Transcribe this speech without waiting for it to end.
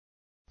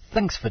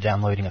Thanks for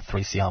downloading a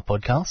 3CR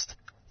podcast.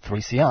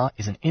 3CR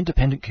is an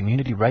independent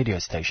community radio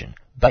station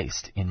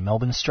based in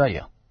Melbourne,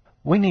 Australia.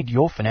 We need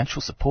your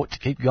financial support to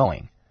keep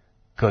going.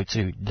 Go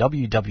to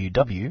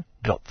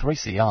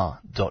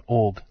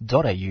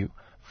www.3cr.org.au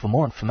for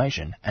more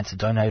information and to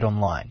donate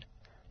online.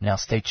 Now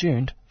stay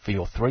tuned for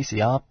your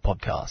 3CR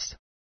podcast.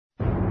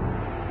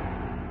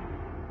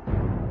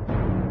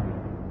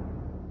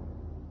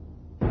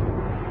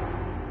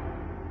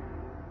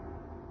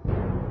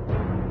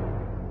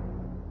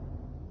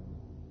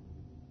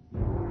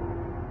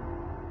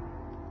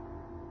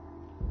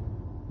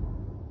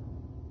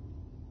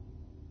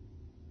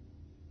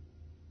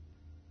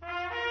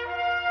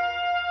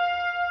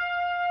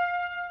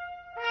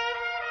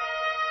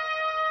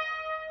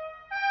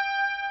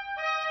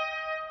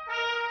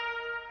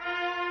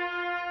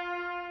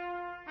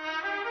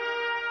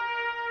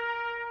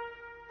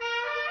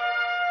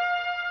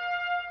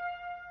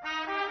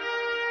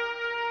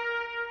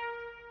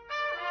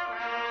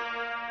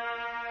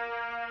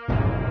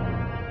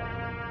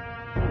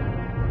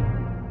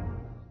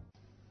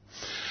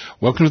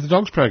 Welcome to the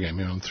Dogs Program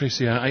here on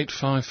 3CR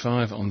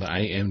 855 on the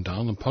AM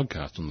dial and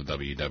podcast on the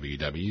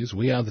WWWs.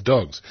 We are the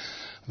Dogs,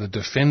 the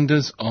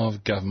defenders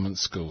of government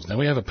schools. Now,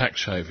 we have a packed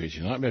show for you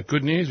tonight. We have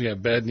good news, we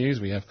have bad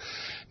news, we have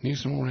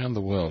news from all around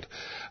the world.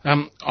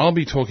 I'll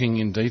be talking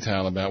in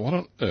detail about what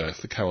on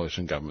earth the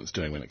coalition government's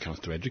doing when it comes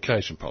to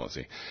education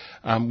policy.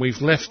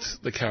 We've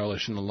left the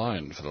coalition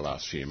alone for the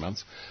last few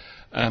months.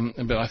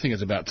 But I think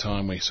it's about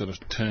time we sort of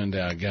turned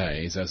our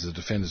gaze, as the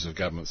defenders of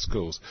government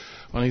schools,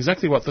 on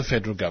exactly what the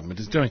federal government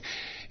is doing.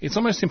 It's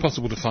almost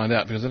impossible to find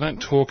out because they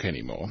don't talk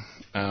anymore.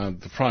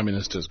 The Prime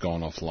Minister's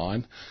gone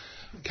offline,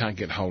 can't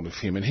get hold of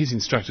him, and he's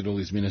instructed all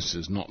his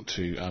ministers not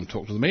to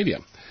talk to the media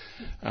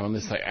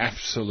unless they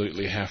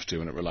absolutely have to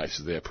when it relates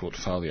to their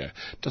portfolio.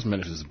 It doesn't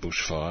matter if there's a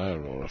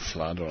bushfire or a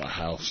flood or a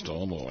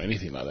hailstorm or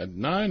anything like that.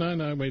 No,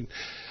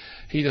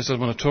 he just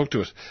doesn't want to talk to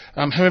us.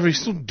 However,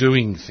 he's still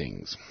doing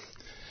things.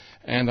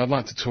 And I'd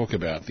like to talk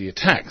about the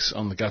attacks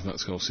on the government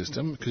school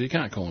system, because you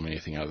can't call them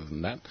anything other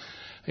than that.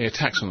 The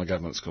attacks on the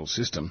government school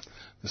system,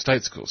 the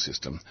state school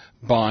system,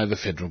 by the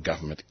federal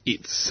government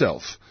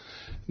itself.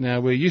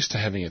 Now, we're used to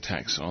having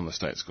attacks on the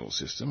state school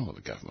system, or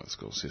the government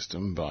school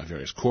system, by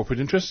various corporate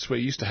interests. We're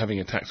used to having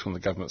attacks on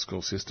the government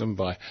school system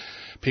by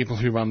people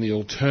who run the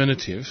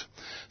alternative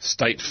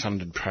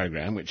state-funded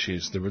program, which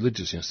is the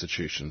religious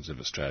institutions of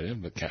Australia,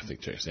 the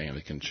Catholic Church, the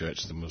Anglican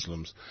Church, the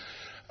Muslims,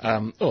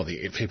 or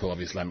the people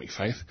of Islamic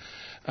faith,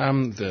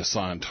 the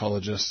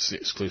Scientologists, the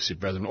Exclusive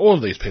Brethren. All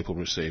of these people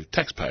receive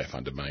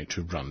taxpayer-funded money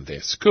to run their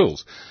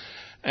schools.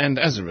 And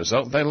as a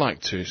result, they like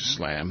to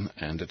slam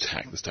and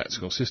attack the state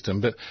school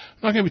system. But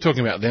I'm not going to be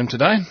talking about them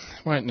today.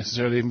 Won't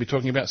necessarily even be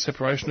talking about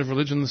separation of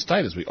religion and the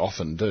state, as we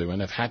often do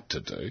and have had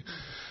to do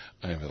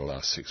over the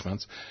last 6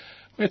 months.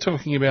 We're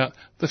talking about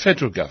the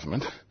federal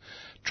government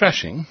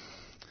trashing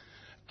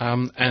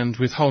and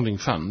withholding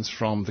funds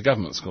from the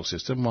government school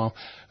system, while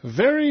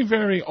very,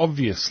 very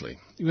obviously,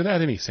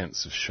 without any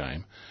sense of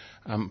shame,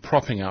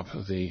 propping up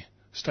the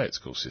state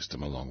school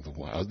system along the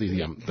way,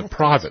 the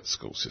private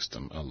school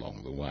system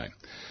along the way.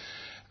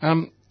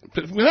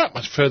 But without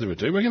much further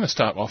ado, we're going to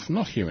start off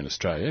not here in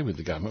Australia with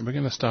the government, we're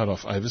going to start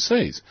off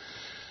overseas.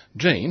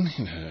 Jean,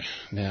 in her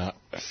now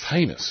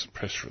famous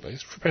press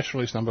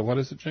release number, what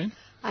is it, Jean?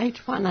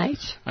 818.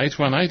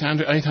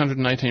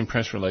 818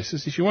 press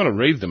releases. If you want to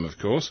read them, of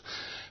course,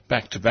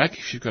 back to back,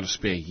 if you've got a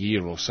spare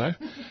year or so,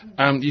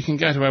 you can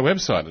go to our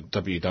website at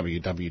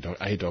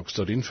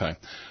www.adogs.info,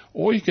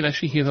 or you can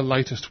actually hear the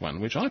latest one,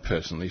 which I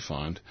personally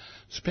find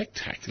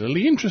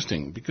spectacularly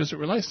interesting, because it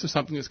relates to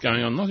something that's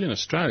going on not in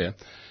Australia,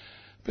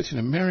 but in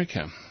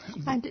America.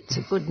 And it's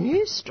a good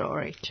news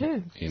story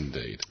too.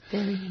 Indeed.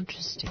 Very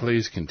interesting.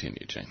 Please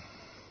continue, Jane.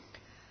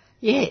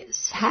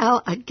 Yes,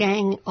 how a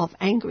gang of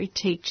angry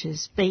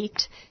teachers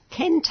beat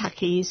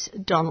Kentucky's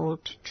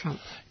Donald Trump.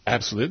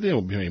 Absolutely, there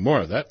will be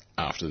more of that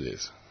after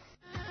this.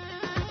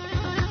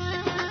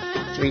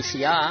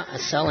 3CR are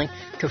selling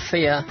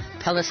keffiyeh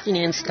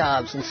Palestinian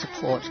scarves in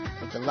support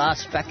of the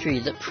last factory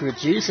that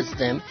produces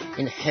them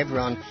in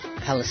Hebron,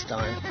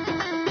 Palestine.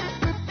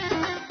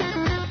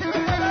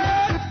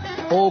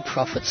 All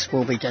profits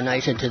will be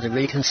donated to the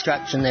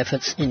reconstruction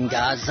efforts in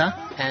Gaza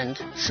and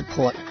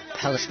support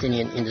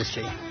Palestinian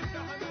industry.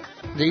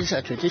 These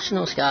are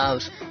traditional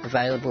scarves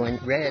available in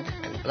red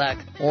and black,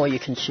 or you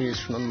can choose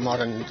from a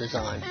modern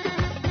design.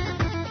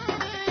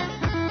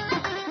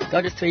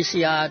 Go to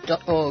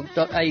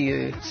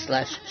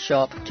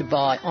 3cr.org.au/shop to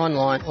buy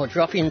online or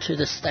drop into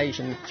the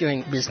station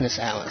during business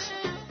hours.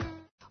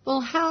 Well,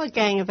 how a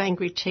gang of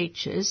angry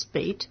teachers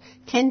beat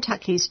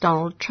Kentucky's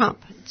Donald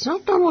Trump. It's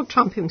not Donald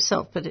Trump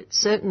himself, but it's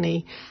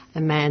certainly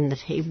a man that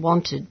he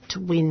wanted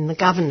to win the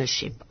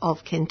governorship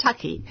of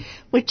Kentucky,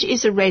 which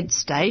is a red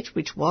state,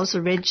 which was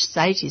a red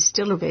state, is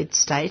still a red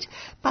state,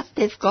 but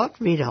they've got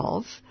rid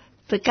of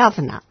the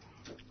governor.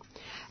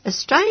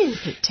 Australian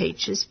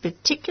teachers,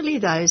 particularly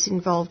those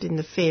involved in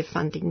the Fair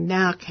Funding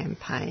Now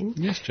campaign,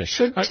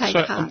 should take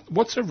heart.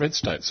 What's a red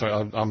state?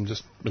 Sorry, I'm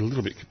just a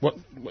little bit. What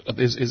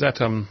is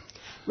that?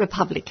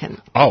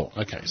 Republican. Oh,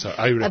 okay. So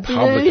a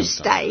Republican A blue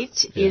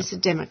state Yeah. is a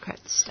Democrat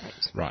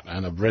state. Right,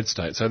 and a red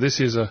state. So this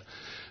is a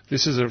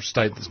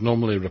state that's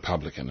normally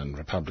Republican, and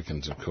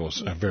Republicans, of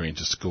course, are very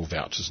into school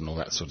vouchers and all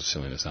that sort of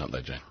silliness, aren't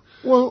they, Jane?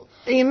 Well,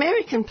 the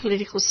American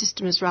political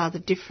system is rather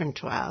different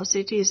to ours.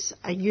 It is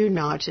a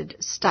united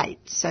state,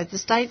 so the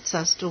states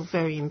are still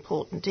very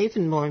important,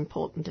 even more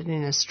important than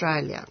in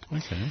Australia.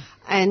 Okay.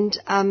 And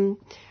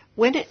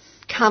when it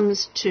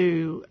comes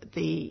to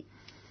the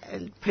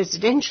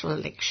presidential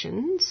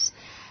elections,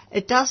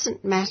 it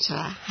doesn't matter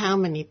how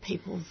many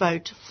people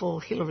vote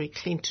for Hillary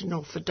Clinton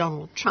or for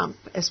Donald Trump,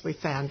 as we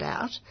found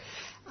out.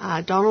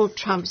 Donald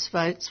Trump's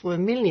votes were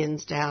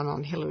millions down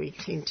on Hillary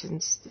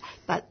Clinton's,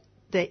 but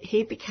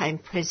he became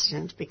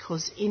president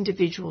because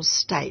individual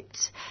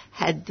states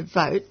had the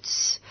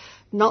votes,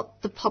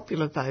 not the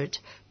popular vote,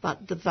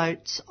 but the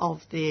votes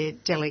of their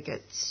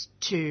delegates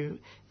to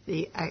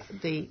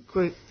the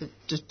group that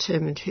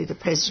determined who the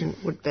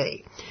president would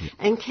be. Yeah.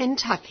 And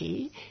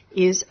Kentucky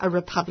is a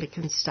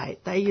Republican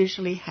state. They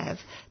usually have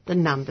the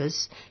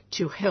numbers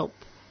to help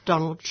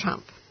Donald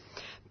Trump.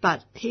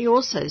 But he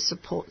also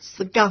supports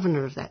the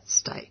governor of that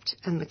state.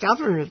 And the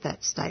governor of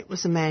that state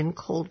was a man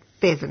called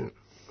Bevin.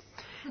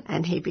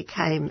 And he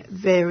became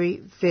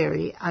very,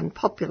 very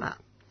unpopular.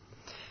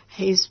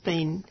 He's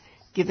been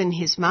given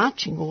his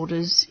marching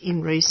orders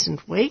in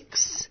recent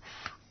weeks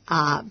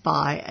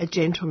by a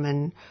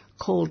gentleman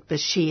called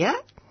Bashir,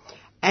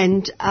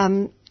 and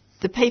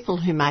the people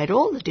who made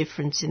all the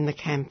difference in the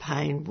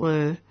campaign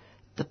were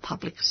the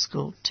public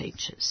school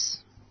teachers.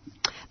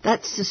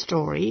 That's the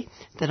story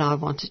that I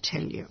want to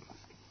tell you.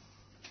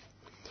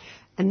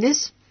 And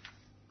this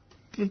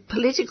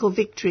political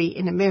victory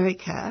in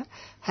America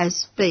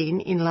has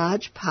been in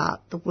large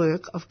part the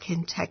work of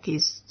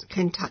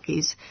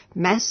Kentucky's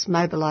mass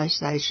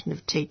mobilisation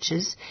of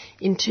teachers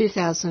in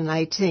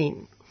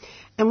 2018.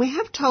 And we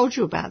have told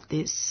you about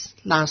this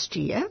last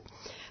year,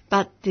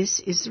 but this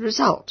is the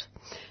result.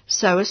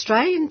 So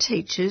Australian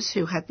teachers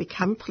who have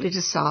become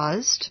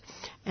politicised,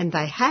 and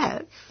they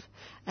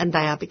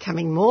are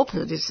becoming more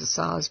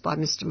politicised by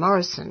Mr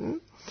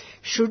Morrison,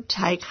 should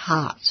take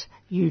heart.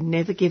 You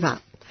never give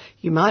up.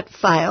 You might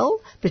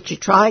fail, but you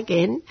try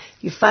again,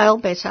 you fail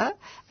better,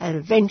 and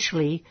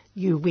eventually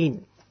you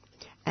win.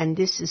 And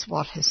this is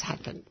what has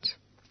happened.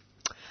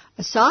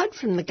 Aside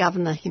from the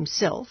governor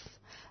himself,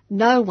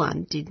 no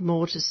one did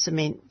more to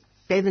cement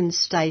Bevin's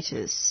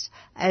status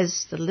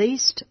as the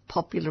least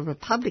popular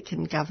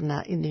Republican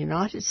governor in the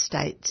United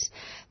States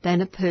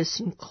than a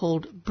person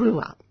called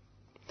Brewer,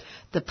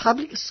 the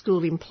public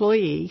school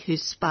employee who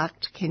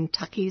sparked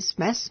Kentucky's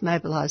mass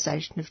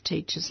mobilisation of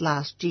teachers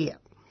last year,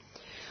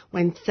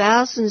 when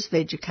thousands of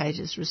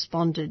educators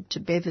responded to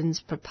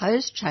Bevin's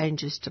proposed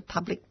changes to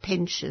public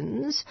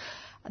pensions,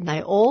 and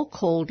they all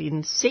called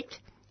in sick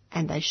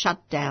and they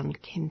shut down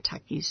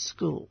Kentucky's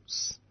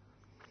schools.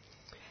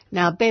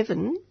 Now,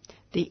 Bevin,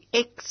 the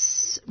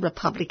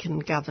ex-Republican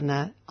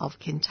governor of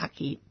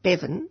Kentucky,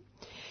 Bevin,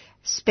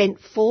 spent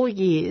 4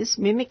 years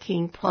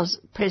mimicking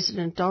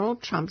President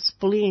Donald Trump's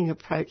bullying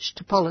approach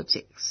to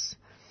politics.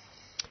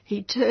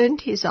 He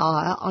turned his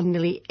ire on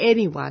nearly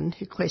anyone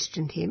who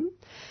questioned him,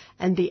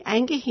 and the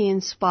anger he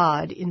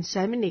inspired in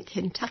so many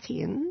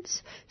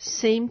Kentuckians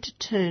seemed to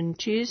turn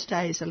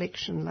Tuesday's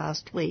election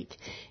last week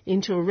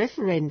into a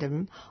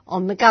referendum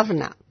on the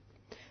governor.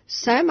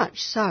 So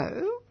much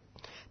so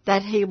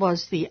that he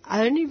was the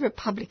only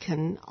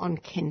Republican on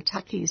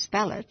Kentucky's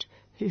ballot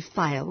who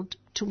failed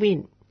to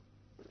win.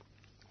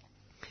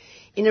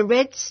 In a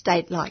red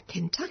state like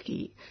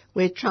Kentucky,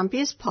 where Trump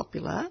is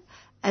popular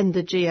and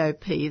the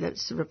GOP,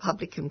 that's the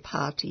Republican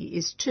Party,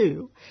 is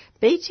too,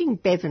 beating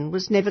Bevin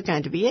was never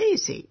going to be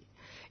easy.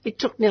 It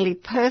took nearly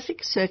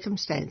perfect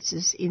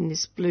circumstances in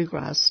this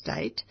bluegrass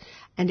state,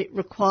 and it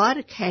required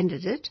a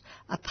candidate,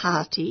 a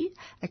party,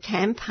 a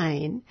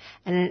campaign,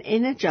 and an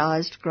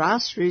energised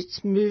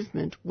grassroots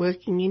movement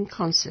working in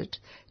concert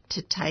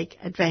to take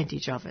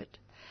advantage of it.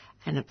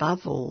 And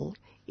above all,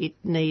 it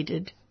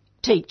needed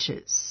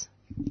teachers.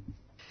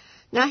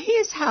 Now,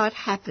 here's how it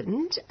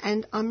happened,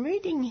 and I'm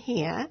reading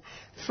here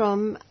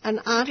from an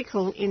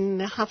article in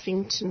the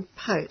Huffington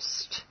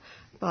Post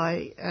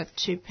by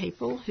two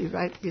people who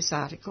wrote this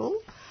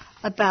article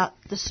about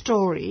the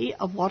story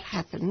of what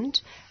happened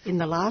in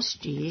the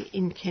last year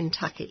in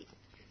Kentucky.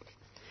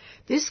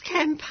 This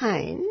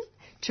campaign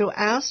to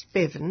oust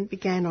Bevin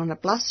began on a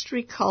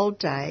blustery cold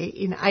day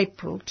in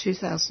April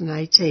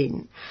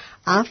 2018,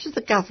 after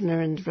the governor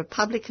and the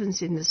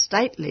Republicans in the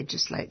state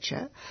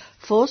legislature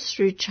forced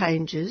through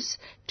changes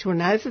to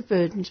an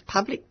overburdened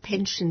public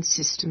pension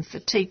system for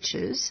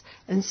teachers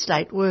and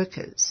state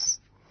workers.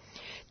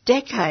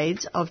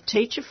 Decades of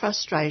teacher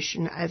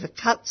frustration over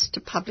cuts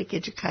to public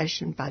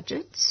education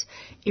budgets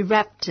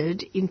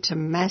erupted into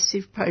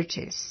massive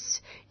protests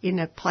in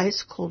a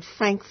place called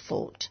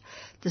Frankfort,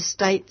 the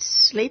state's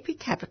sleepy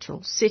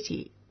capital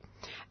city.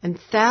 And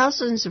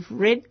thousands of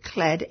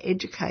red-clad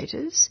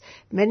educators,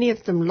 many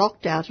of them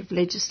locked out of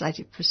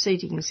legislative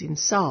proceedings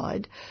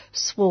inside,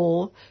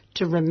 swore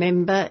to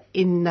remember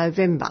in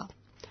November.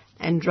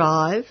 and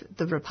drive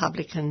the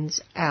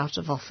Republicans out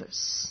of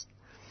office.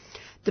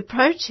 The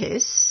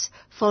protests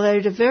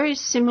followed a very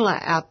similar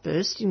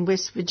outburst in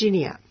West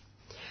Virginia,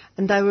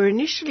 and they were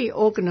initially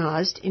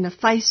organised in a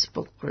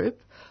Facebook group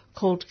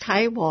called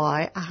KY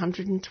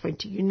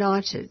 120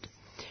 United,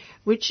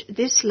 which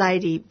this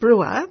lady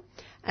Brewer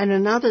and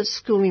another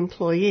school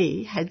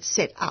employee had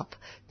set up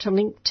to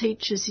link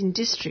teachers in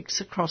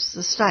districts across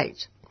the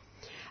state.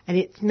 And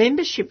its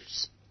membership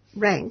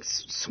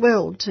ranks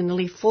swelled to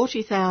nearly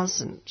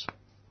 40,000.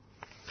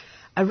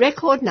 A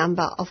record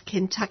number of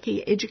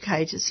Kentucky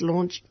educators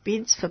launched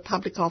bids for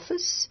public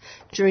office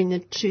during the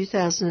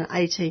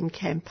 2018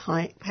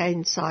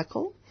 campaign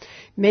cycle,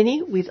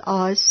 many with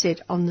eyes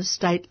set on the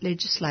state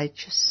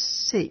legislature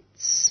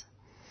seats.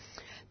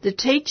 The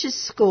teachers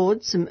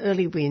scored some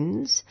early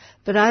wins,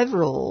 but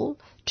overall,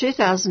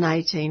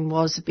 2018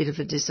 was a bit of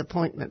a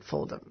disappointment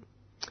for them.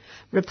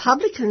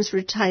 Republicans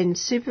retained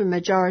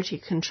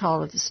supermajority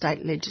control of the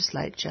state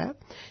legislature,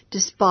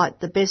 despite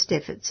the best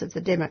efforts of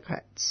the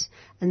Democrats,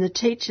 and the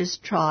teachers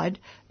tried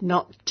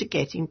not to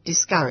get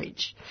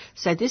discouraged.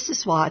 So this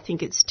is why I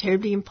think it's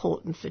terribly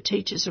important for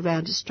teachers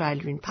around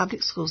Australia in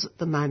public schools at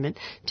the moment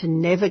to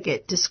never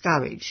get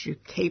discouraged. You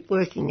keep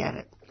working at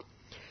it.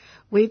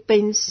 We've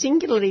been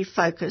singularly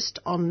focused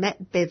on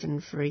Matt Bevin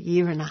for a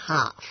year and a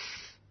half.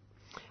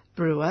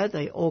 Brewer,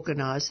 the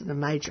organiser, the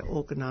major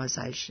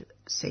organisation,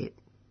 said.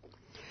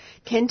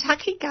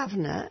 Kentucky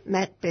Governor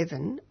Matt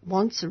Bevin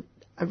wants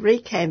a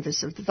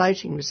recanvass of the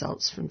voting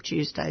results from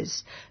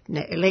Tuesday's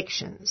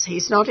elections.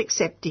 He's not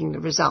accepting the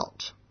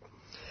result.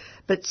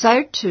 But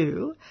so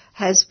too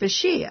has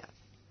Beshear,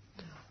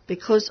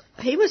 because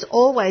he was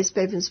always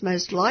Bevin's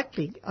most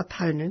likely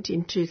opponent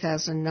in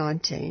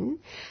 2019,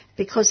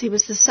 because he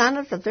was the son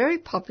of the very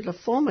popular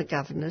former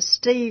governor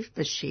Steve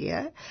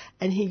Beshear,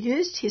 and he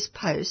used his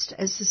post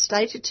as the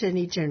State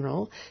Attorney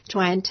General to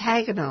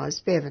antagonise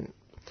Bevin,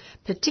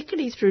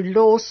 particularly through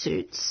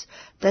lawsuits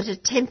that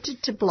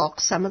attempted to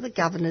block some of the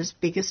governor's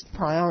biggest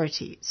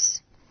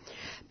priorities.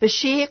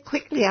 Beshear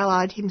quickly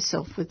allied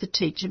himself with the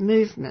teacher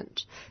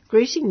movement,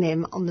 greeting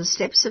them on the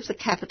steps of the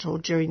Capitol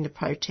during the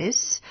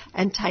protests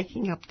and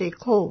taking up their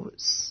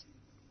cause.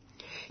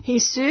 He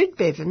sued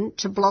Bevin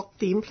to block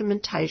the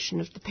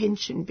implementation of the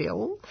pension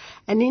bill,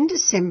 and in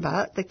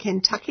December the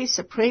Kentucky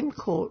Supreme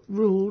Court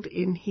ruled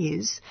in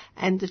his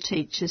and the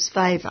teachers'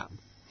 favour.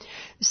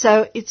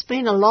 So it's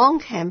been a long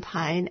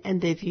campaign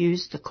and they've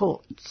used the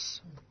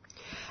courts.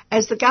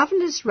 As the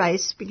governor's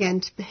race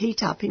began to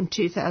heat up in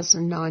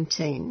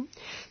 2019,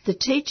 the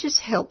teachers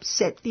helped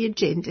set the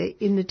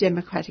agenda in the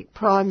Democratic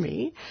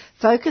primary,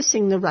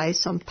 focusing the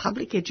race on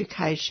public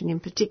education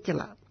in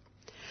particular.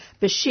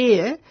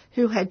 Beshear,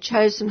 who had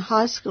chosen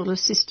high school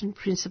assistant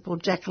principal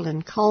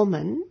Jacqueline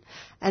Coleman,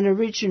 an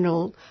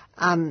original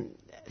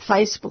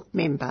Facebook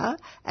member,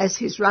 as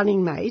his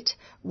running mate,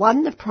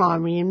 won the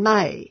primary in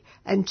May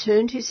and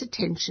turned his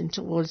attention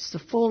towards the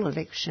fall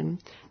election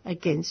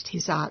against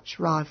his arch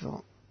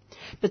rival.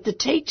 But the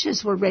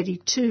teachers were ready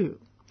too,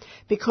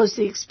 because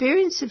the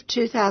experience of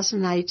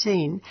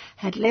 2018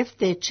 had left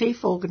their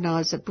chief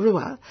organiser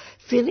Brewer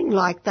feeling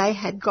like they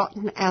had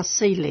gotten our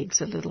sea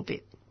legs a little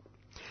bit,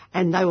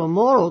 and they were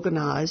more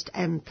organised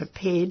and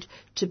prepared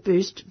to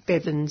boost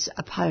Bevin's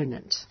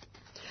opponent.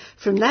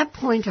 From that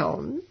point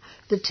on,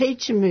 the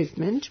teacher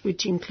movement,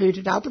 which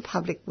included other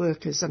public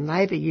workers and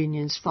labour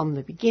unions from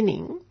the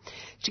beginning,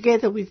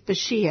 together with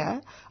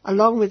Beshear,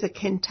 along with the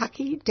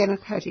Kentucky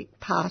Democratic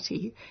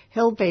Party,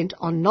 hell-bent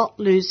on not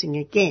losing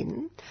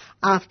again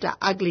after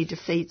ugly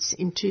defeats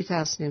in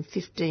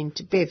 2015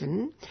 to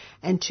Bevin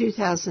and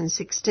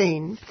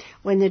 2016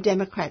 when the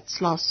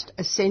Democrats lost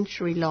a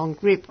century-long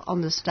grip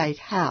on the State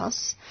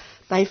House,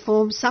 they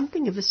formed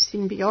something of a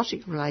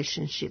symbiotic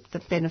relationship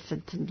that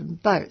benefited them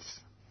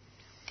both.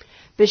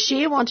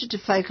 Beshear wanted to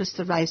focus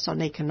the race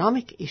on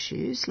economic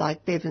issues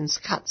like Bevin's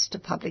cuts to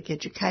public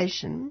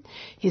education,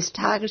 his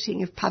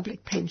targeting of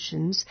public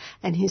pensions,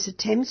 and his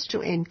attempts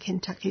to end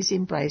Kentucky's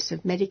embrace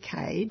of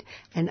Medicaid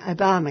and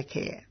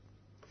Obamacare.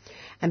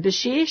 And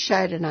Beshear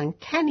showed an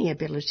uncanny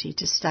ability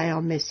to stay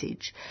on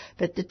message,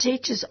 but the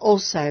teachers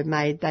also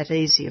made that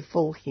easier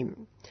for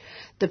him.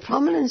 The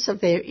prominence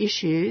of their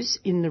issues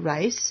in the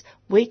race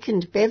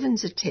weakened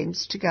Bevin's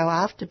attempts to go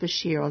after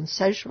Beshear on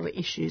social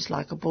issues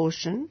like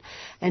abortion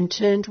and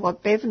turned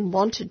what Bevin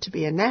wanted to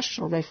be a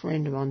national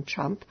referendum on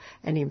Trump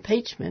and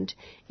impeachment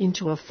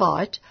into a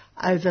fight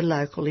over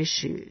local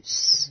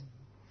issues.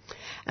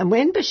 And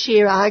when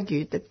Beshear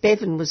argued that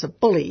Bevin was a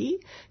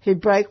bully who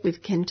broke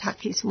with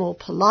Kentucky's more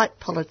polite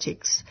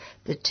politics,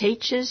 the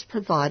teachers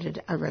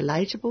provided a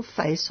relatable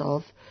face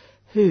of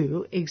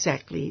who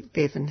exactly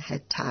Bevin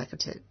had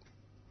targeted.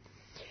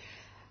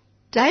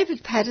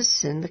 David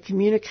Patterson, the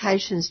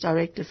Communications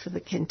Director for the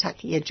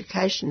Kentucky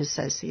Education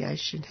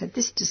Association, had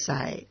this to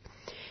say: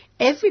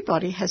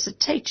 everybody has a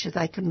teacher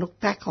they can look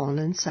back on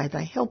and say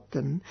they helped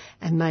them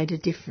and made a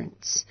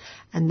difference.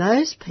 And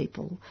those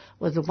people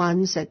were the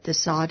ones that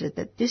decided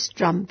that this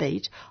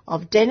drumbeat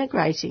of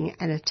denigrating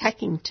and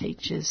attacking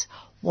teachers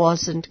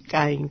wasn't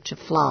going to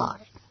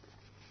fly.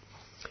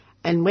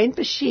 And when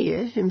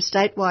Bashir, whom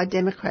statewide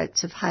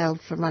Democrats have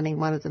hailed for running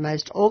one of the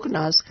most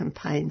organised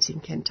campaigns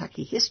in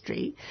Kentucky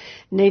history,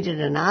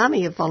 needed an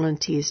army of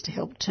volunteers to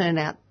help turn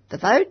out the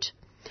vote,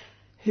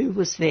 who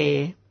was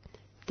there?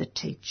 The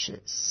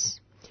teachers.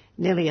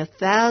 Nearly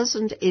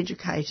 1,000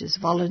 educators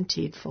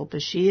volunteered for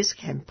Bashir's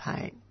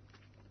campaign.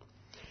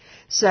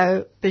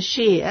 So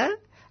Bashir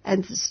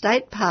and the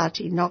state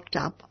party knocked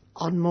up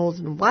on more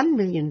than 1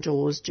 million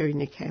doors during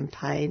the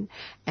campaign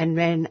and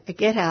ran a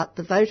Get Out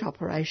the Vote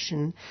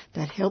operation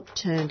that helped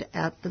turn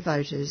out the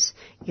voters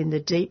in the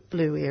deep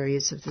blue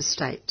areas of the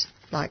state,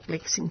 like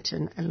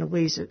Lexington and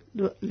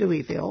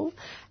Louisville,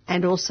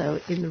 and also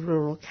in the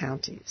rural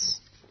counties.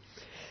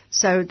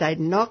 So they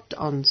knocked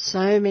on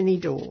so many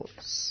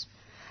doors.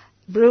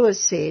 Brewer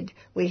said,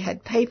 we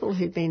had people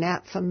who'd been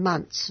out for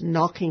months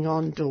knocking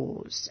on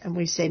doors, and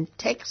we sent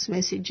text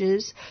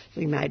messages,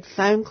 we made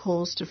phone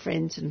calls to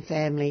friends and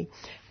family,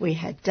 we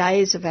had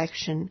days of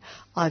action.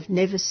 I've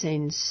never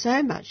seen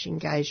so much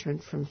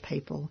engagement from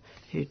people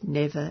who'd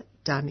never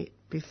done it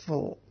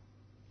before.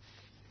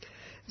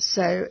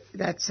 So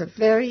that's a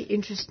very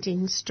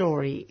interesting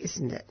story,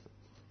 isn't it?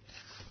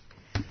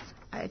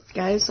 It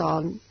goes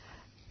on.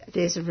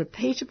 There's a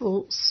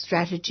repeatable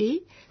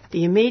strategy.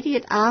 The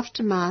immediate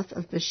aftermath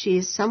of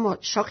Bashir's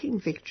somewhat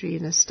shocking victory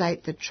in a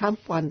state that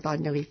Trump won by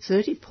nearly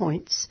 30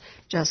 points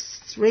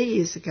just 3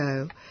 years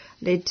ago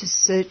led to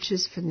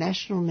searches for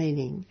national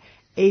meaning,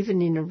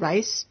 even in a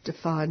race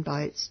defined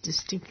by its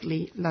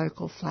distinctly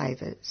local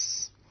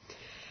flavours.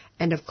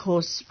 And of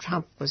course,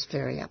 Trump was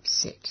very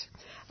upset.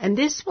 And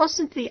this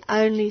wasn't the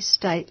only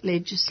state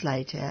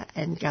legislator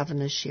and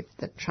governorship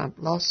that Trump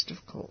lost,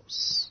 of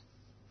course.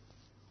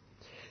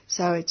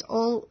 So it's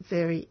all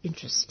very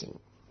interesting.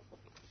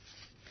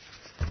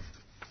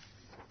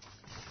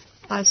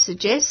 I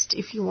suggest,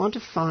 if you want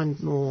to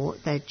find more,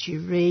 that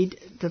you read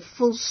the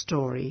full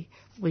story,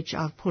 which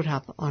I've put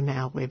up on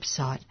our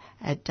website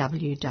at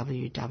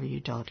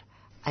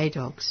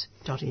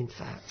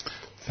www.adogs.info.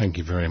 Thank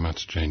you very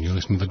much, Jane. You're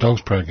listening to the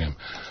Dogs program,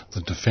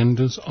 the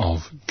Defenders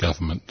of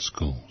Government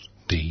Schools,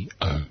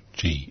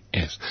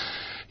 DOGS.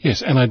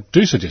 Yes, and I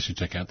do suggest you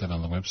check out that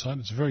on the website.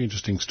 It's a very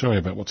interesting story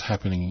about what's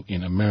happening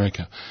in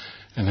America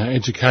and how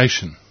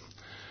education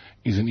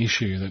is an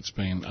issue that's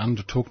been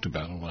under-talked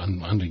about or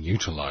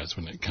underutilised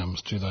when it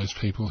comes to those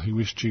people who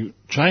wish to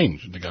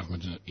change the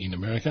government in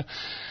America.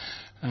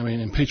 I mean,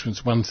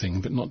 impeachment's one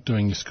thing, but not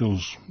doing your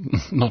schools,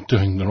 not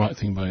doing the right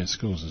thing by your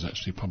schools is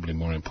actually probably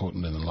more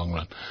important in the long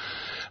run.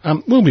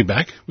 We'll be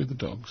back with the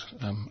Dogs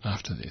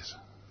after this.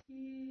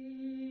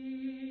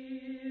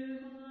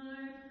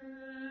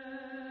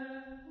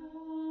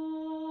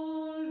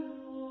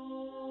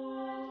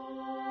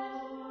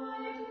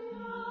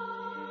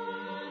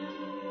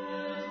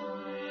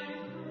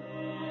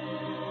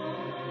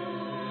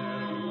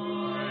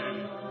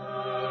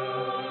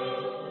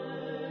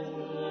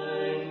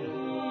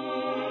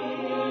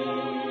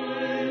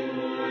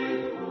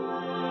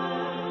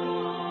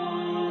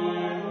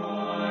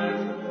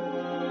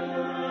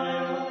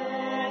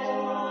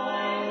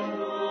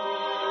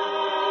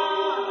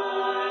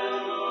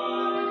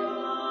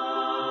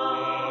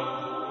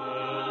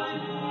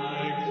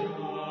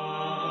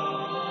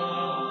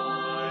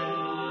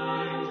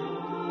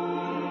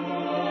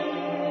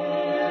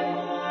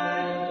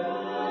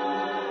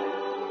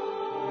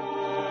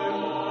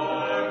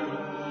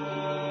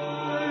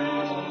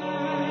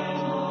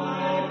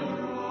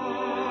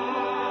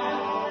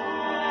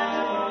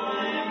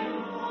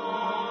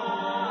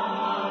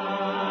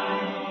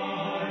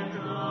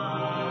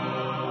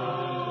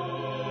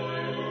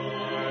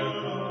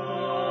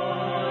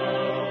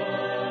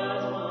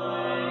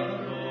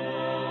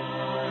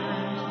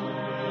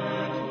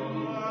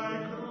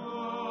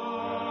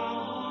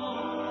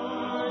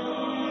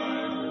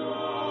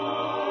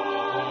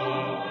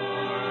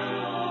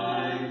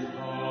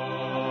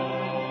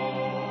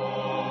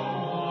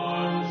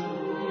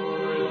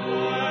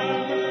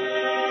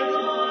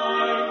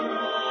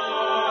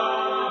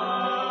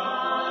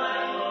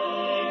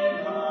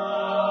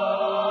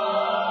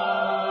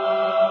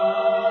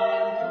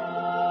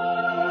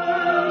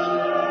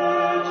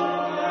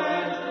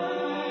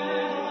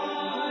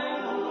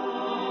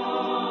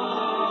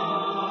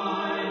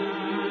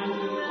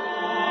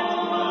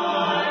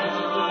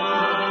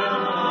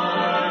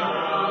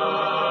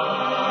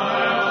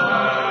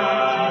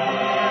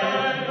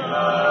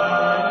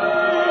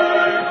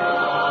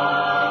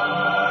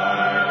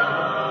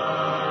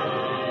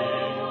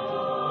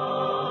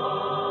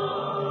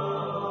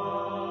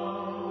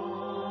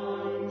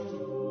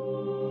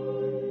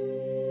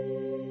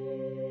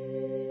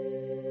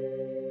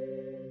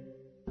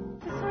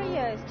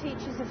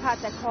 Teachers have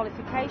had their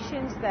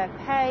qualifications, their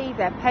pay,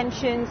 their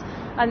pensions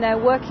and their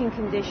working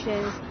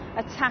conditions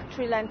attacked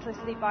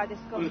relentlessly by this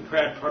government. I'm the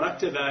proud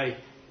product of a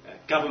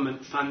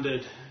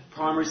government-funded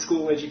primary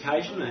school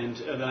education and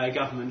of a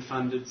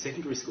government-funded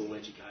secondary school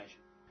education.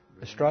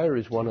 Australia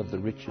is one of the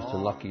richest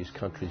and luckiest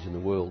countries in the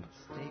world,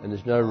 and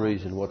there's no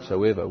reason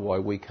whatsoever why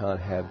we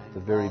can't have the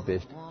very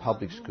best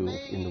public schools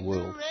in the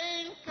world.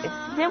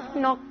 It's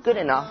simply not good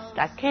enough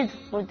that kids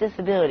with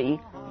disability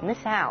miss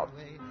out.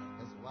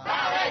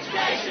 Our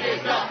education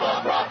is not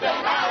for profit.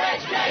 Our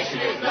education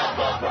is not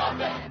for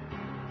profit.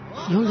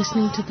 You're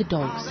listening to The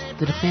Dogs,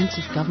 the defence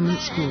of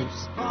government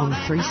schools, on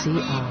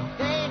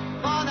 3CR.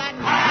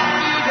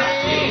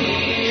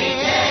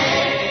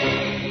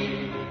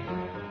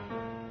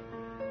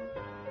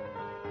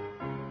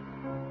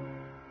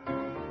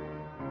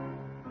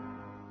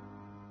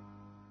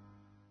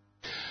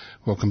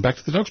 Welcome back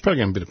to the Dogs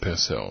program, a bit of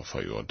Purcell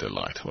for your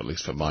delight, or at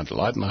least for my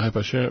delight, and I hope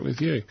I share it with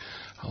you.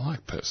 I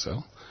like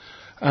Purcell.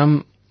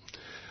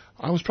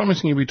 I was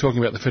promising you we'd be talking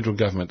about the federal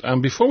government.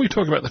 Before we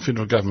talk about the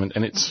federal government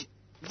and its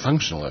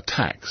functional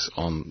attacks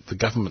on the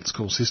government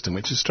school system,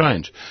 which is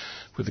strange,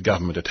 with the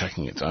government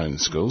attacking its own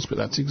schools, but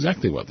that's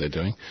exactly what they're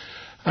doing.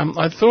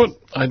 I thought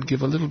I'd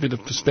give a little bit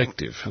of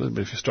perspective, a little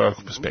bit of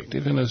historical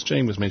perspective, and as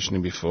Jean was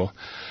mentioning before,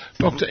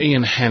 Dr.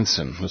 Ian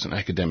Hansen was an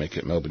academic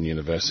at Melbourne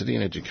University,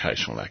 an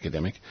educational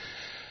academic,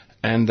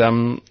 and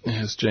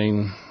as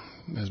Jean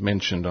has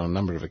mentioned on a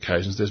number of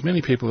occasions, there's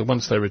many people that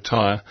once they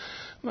retire,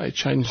 they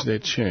change their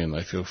tune,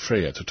 they feel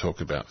freer to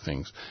talk about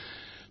things.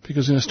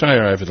 Because in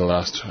Australia over the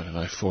last,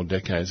 4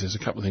 decades, there's a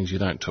couple of things you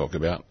don't talk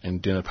about in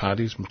dinner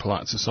parties and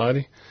polite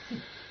society.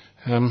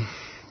 And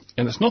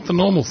it's not the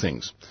normal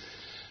things.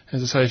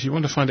 As I say, if you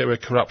want to find out where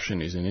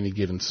corruption is in any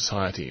given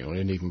society or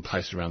any given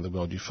place around the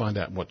world, you find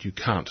out what you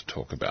can't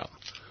talk about.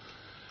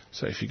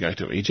 So if you go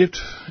to Egypt,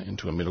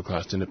 into a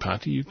middle-class dinner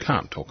party, you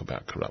can't talk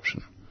about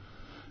corruption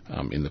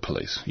in the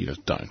police. You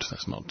just don't.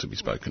 That's not to be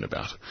spoken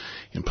about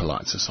in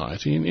polite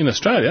society. In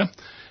Australia,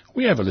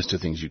 we have a list of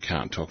things you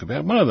can't talk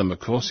about. One of them, of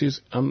course, is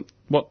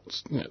what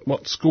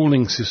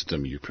schooling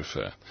system you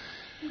prefer.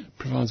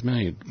 Provides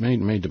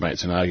many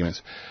debates and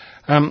arguments.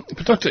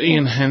 But Dr.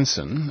 Ian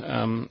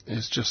Hansen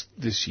is just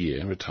this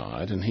year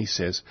retired, and he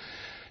says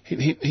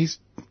he's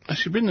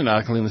actually written an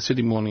article in the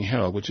Sydney Morning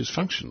Herald, which is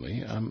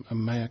functionally a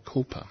mea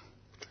culpa.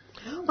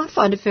 I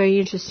find it very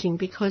interesting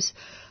because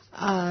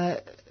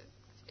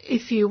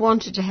if you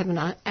wanted to have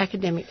an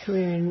academic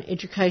career in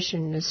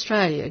education in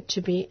Australia,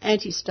 to be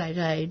anti-state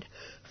aid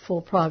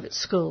for private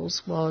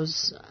schools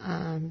was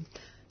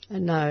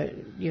no,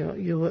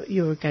 you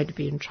were going to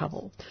be in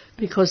trouble,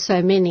 because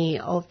so many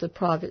of the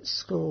private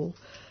school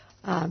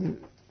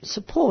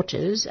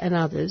supporters and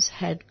others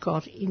had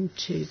got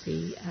into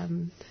the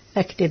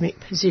academic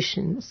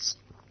positions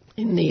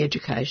in the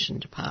education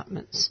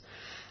departments,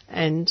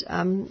 and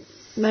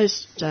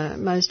most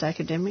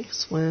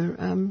academics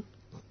were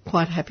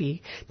quite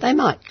happy. They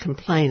might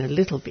complain a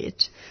little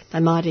bit. They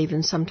might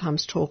even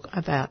sometimes talk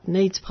about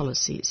needs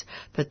policies,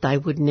 but they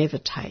would never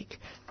take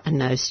a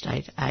no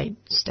state aid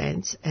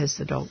stance as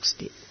the Dogs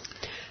did.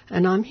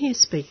 And I'm here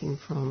speaking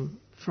from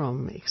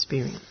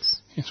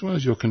experience. As well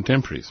as your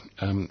contemporaries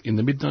in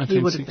the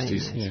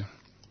mid-1960s. Yeah.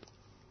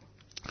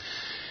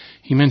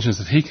 He mentions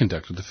that he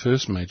conducted the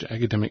first major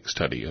academic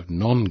study of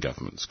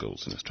non-government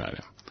schools in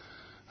Australia.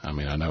 I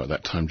mean, I know at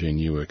that time, Jean,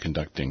 you were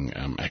conducting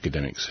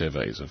academic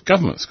surveys of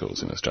government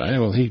schools in Australia.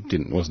 Well, he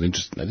wasn't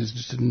interested in that. He was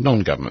interested in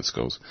non-government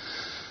schools.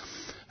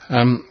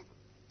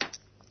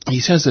 He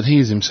says that he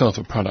is himself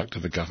a product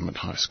of a government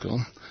high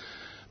school,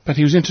 but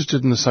he was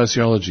interested in the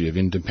sociology of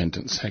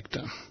independent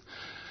sector.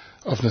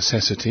 Of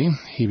necessity,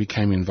 he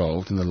became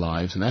involved in the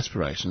lives and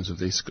aspirations of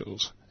these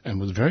schools, and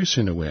was very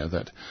soon aware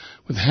that,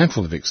 with a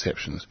handful of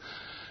exceptions,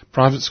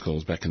 private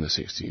schools back in the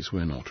 60s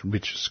were not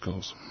rich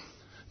schools.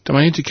 To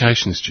my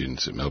education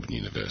students at Melbourne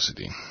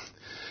University,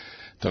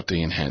 Dr.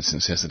 Ian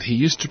Hansen says that he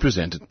used to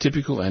present a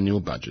typical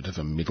annual budget of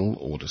a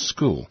middle-order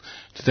school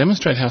to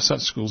demonstrate how such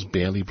schools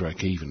barely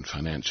broke even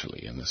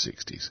financially in the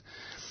 60s.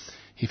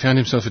 He found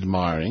himself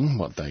admiring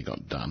what they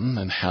got done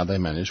and how they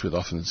managed with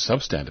often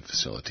substandard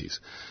facilities,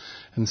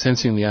 and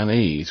sensing the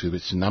unease with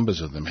which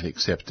numbers of them had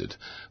accepted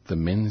the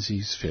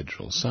Menzies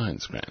Federal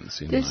Science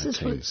Grants in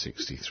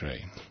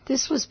 1963.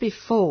 This was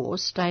before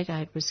state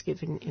aid was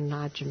given in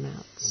large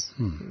amounts.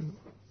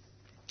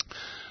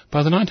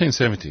 By the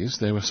 1970s,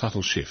 there were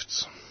subtle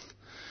shifts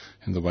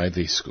in the way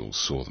these schools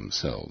saw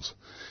themselves.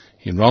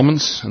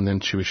 Enrolments and then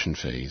tuition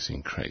fees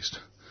increased.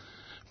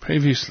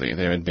 Previously,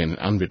 there had been an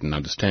unwritten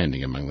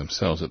understanding among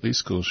themselves that these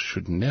schools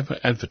should never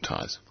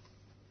advertise,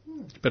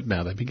 but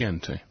now they began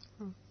to.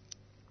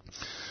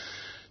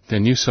 Their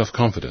new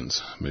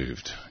self-confidence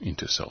moved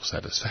into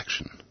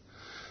self-satisfaction.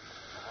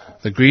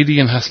 The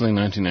greedy and hustling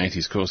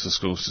 1980s caused the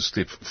schools to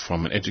slip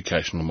from an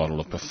educational model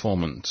of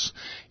performance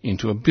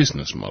into a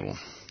business model.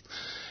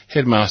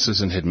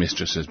 Headmasters and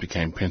headmistresses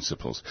became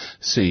principals,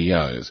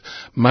 CEOs.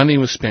 Money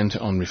was spent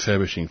on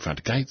refurbishing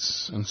front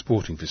gates and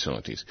sporting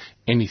facilities,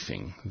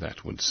 anything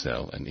that would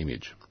sell an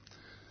image.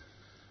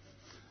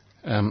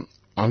 I'm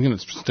going to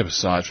step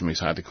aside from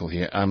this article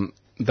here.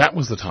 That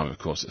was the time, of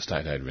course, that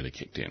state aid really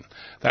kicked in.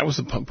 That was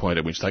the point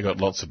at which they got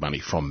lots of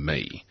money from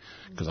me,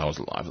 because I was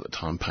alive at the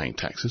time paying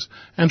taxes,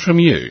 and from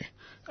you,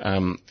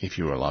 if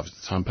you were alive at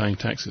the time paying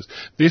taxes.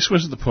 This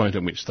was the point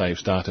at which they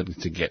started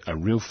to get a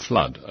real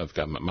flood of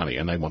government money,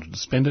 and they wanted to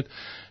spend it,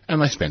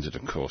 and they spent it,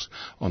 of course,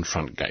 on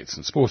front gates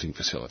and sporting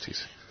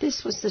facilities.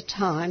 This was the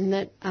time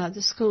that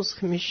the Schools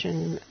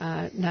Commission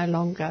no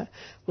longer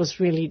was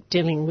really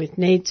dealing with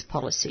needs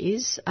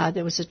policies.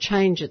 There was a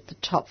change at the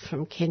top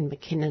from Ken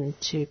McKinnon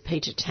to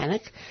Peter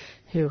Tannock,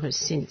 who has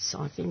since,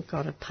 I think,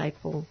 got a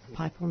papal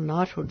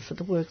knighthood for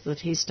the work that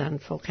he's done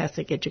for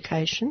Catholic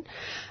education.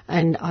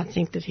 And I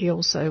think that he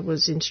also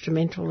was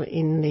instrumental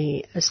in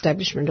the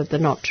establishment of the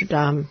Notre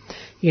Dame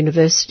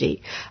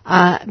University.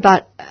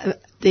 But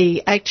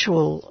the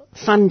actual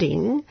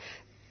funding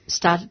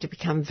started to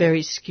become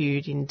very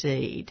skewed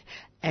indeed.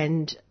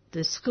 And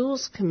the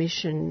Schools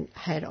Commission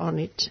had on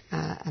it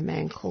a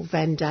man called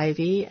Van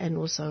Davey and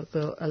also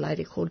a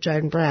lady called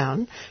Joan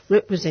Brown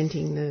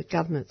representing the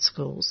government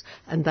schools,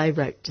 and they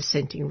wrote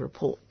dissenting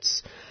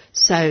reports.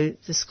 So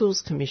the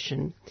Schools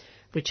Commission,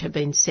 which had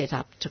been set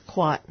up to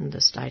quieten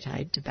the state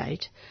aid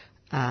debate,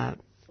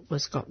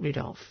 was got rid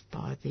of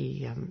by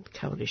the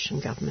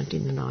coalition government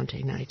in the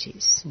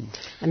 1980s.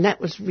 And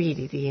that was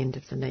really the end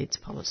of the needs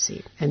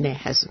policy, and there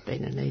hasn't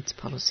been a needs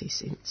policy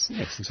since.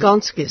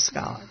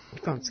 Gonskirskar.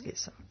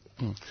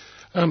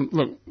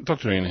 Look,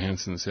 Dr. Ian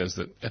Hansen says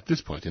that at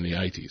this point in the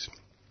 80s,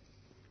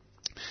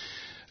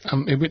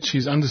 in which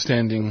his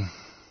understanding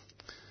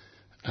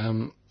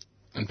and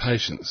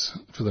patience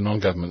for the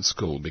non-government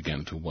school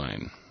began to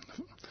wane.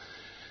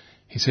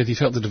 He said he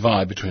felt the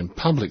divide between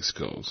public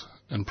schools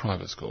and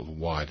private schools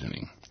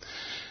widening.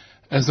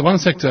 As the one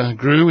sector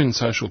grew in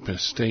social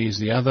prestige,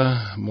 the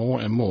other more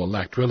and more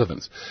lacked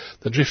relevance.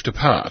 The drift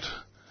apart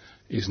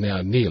is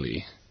now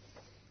near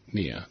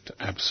to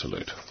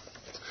absolute.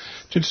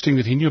 It's interesting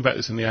that he knew about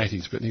this in the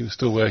 80s, but he was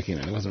still working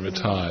and he wasn't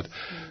retired.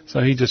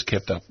 So he just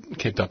kept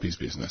up his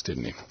business,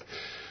 didn't he?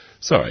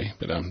 Sorry,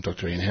 but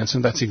Dr. Ian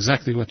Hansen, that's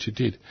exactly what you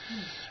did.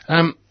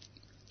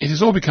 It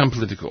has all become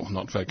political,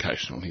 not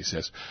vocational, he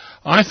says.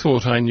 I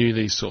thought I knew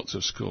these sorts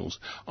of schools.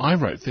 I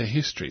wrote their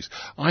histories.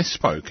 I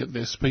spoke at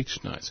their speech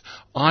nights.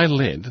 I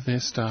led their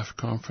staff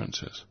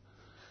conferences.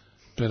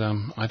 But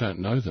I don't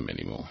know them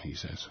anymore, he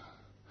says.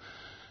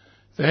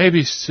 The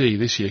ABC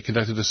this year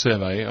conducted a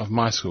survey of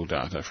my school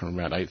data from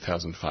around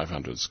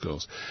 8,500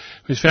 schools,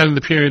 which found in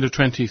the period of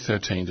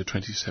 2013 to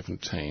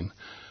 2017,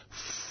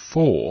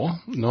 4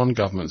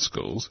 non-government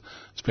schools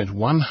spent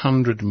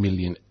 $100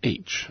 million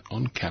each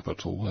on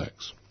capital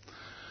works,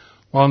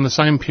 while in the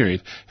same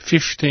period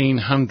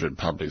 1,500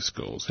 public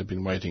schools had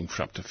been waiting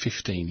for up to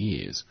 15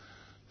 years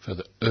for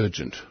the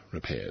urgent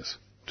repairs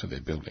to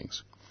their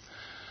buildings.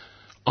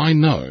 I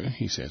know,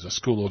 he says, a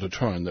school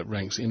auditorium that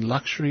ranks in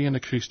luxury and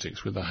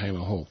acoustics with the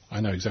Hamer Hall.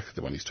 I know exactly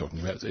the one he's talking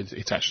about.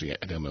 It's actually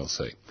at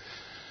MLC.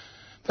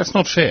 That's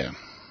not fair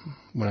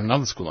when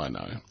another school I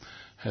know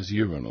has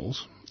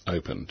urinals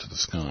open to the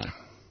sky.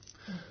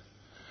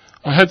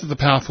 I hope that the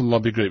powerful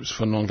lobby groups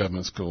for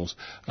non-government schools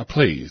are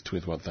pleased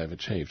with what they've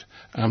achieved.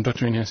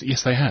 Dr. Ian Hansen,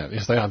 yes, they have.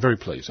 Yes, they are very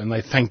pleased, and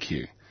they thank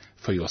you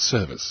for your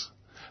service.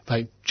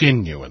 They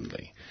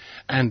genuinely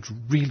and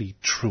really,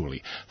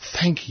 truly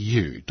thank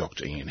you,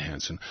 Dr. Ian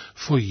Hansen,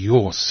 for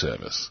your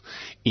service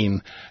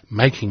in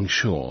making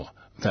sure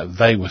that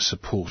they were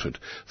supported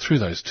through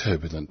those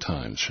turbulent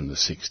times from the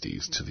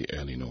 60s to the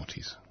early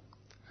noughties.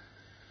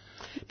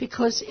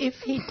 Because if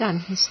he'd done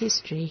his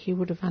history, he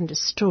would have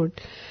understood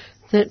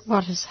that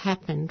what has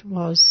happened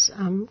was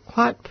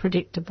quite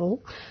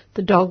predictable.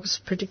 The dogs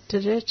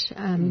predicted it.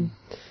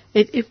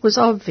 It was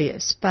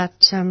obvious,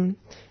 but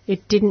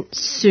it didn't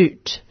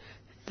suit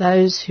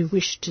those who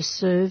wish to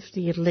serve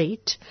the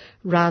elite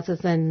rather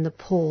than the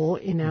poor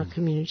in our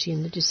community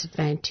and the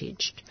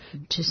disadvantaged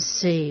to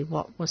see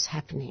what was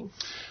happening.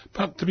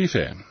 But to be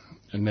fair,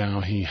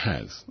 now he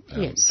has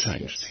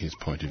changed his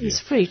point of view. He's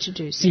free to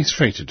do so. He's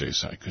free to do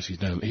so because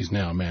he's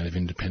now a man of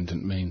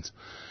independent means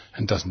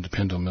and doesn't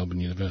depend on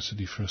Melbourne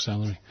University for a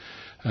salary.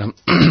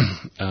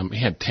 He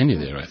had tenure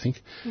there, I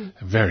think.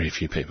 Very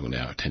few people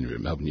now have tenure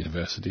at Melbourne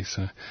University,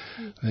 so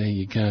there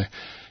you go.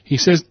 He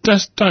says,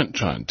 just don't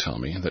try and tell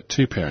me that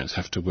 2 parents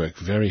have to work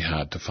very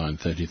hard to find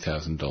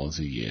 $30,000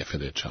 a year for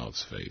their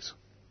child's fees.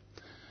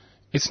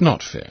 It's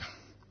not fair.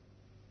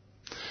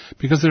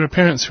 Because there are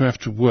parents who have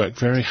to work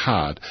very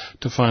hard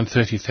to find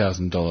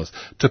 $30,000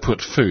 to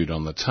put food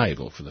on the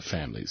table for the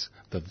families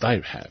that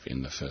they have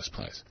in the first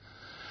place.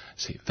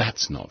 See,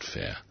 that's not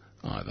fair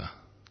either.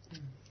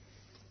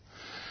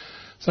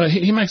 So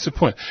he makes a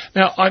point.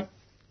 Now,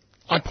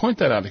 I point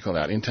that article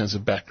out in terms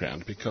of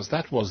background because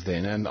that was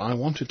then, and I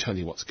want to tell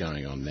you what's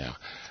going on now.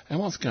 And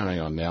what's going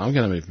on now, I'm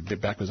going to move a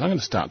bit backwards. I'm going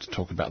to start to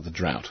talk about the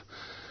drought.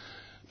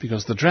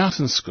 Because the drought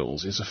in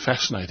schools is a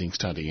fascinating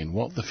study in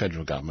what the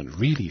federal government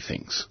really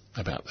thinks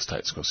about the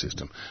state school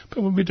system.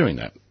 But we'll be doing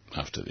that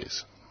after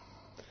this.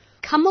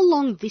 Come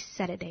along this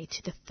Saturday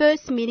to the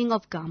first meeting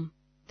of GUM,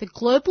 the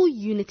Global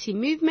Unity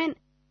Movement,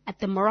 at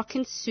the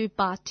Moroccan Soup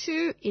Bar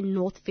 2 in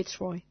North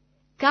Fitzroy.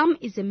 GUM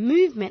is a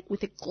movement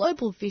with a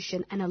global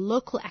vision and a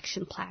local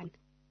action plan.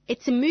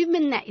 It's a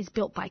movement that is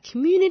built by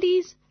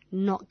communities,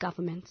 not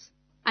governments.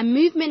 A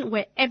movement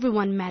where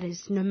everyone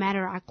matters, no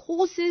matter our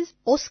causes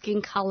or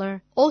skin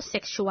colour or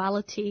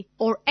sexuality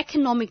or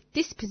economic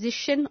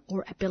disposition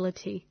or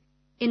ability.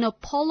 In a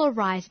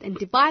polarised and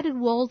divided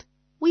world,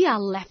 we are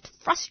left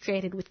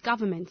frustrated with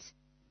governments,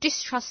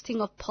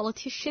 distrusting of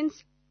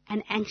politicians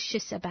and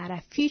anxious about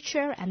our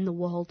future and the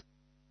world.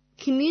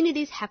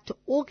 Communities have to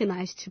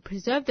organise to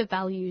preserve the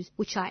values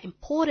which are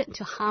important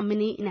to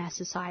harmony in our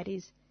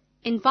societies.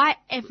 Invite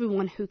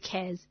everyone who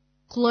cares.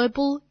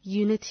 Global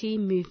Unity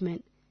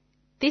Movement.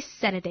 This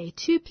Saturday,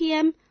 2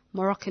 p.m,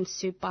 Moroccan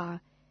Soup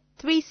Bar,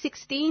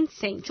 316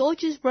 St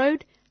George's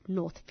Road,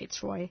 North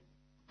Fitzroy.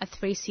 A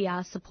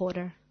 3CR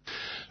supporter.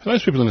 For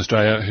those people in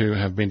Australia who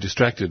have been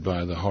distracted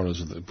by the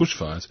horrors of the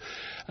bushfires,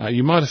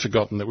 you might have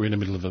forgotten that we're in the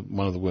middle of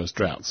one of the worst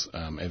droughts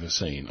ever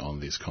seen on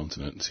this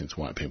continent since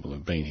white people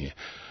have been here.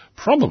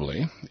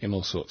 Probably, in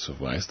all sorts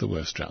of ways, the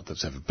worst drought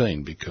that's ever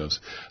been, because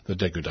the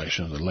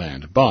degradation of the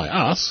land by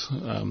us,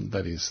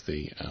 that is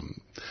the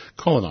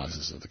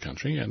colonisers of the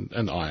country,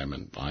 and I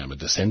am a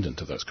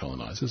descendant of those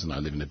colonisers, and I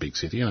live in a big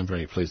city, and I'm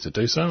very pleased to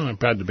do so, and I'm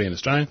proud to be an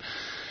Australian.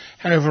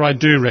 However, I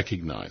do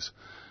recognise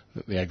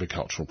that the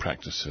agricultural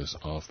practices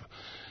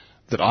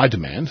that I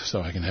demand,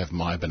 so I can have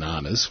my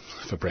bananas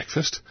for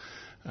breakfast,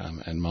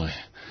 and my...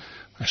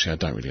 Actually, I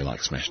don't really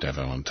like smashed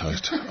avo on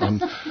toast.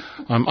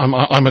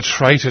 I'm a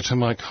traitor to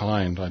my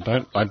kind.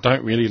 I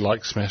don't really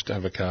like smashed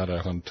avocado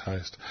on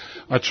toast.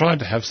 I tried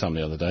to have some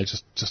the other day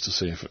just to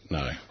see if it...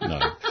 No.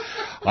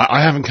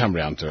 I haven't come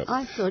round to it.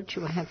 I thought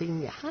you were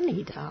having your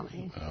honey,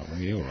 darling. Oh, well,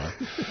 you're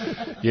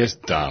right. Yes,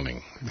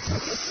 darling.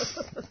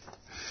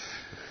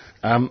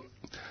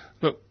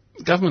 Look,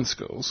 government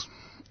schools,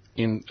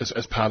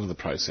 as part of the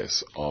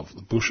process of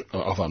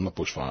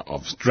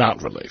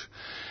drought relief,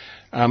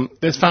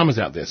 there's farmers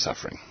out there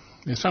suffering.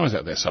 There's farmers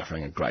out there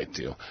suffering a great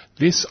deal.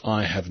 This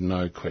I have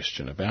no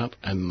question about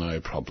and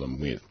no problem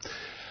with.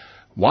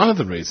 One of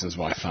the reasons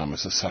why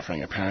farmers are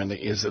suffering, apparently,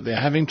 is that they're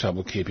having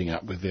trouble keeping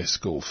up with their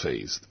school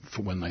fees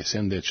for when they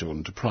send their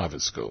children to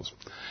private schools.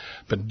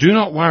 But do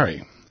not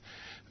worry.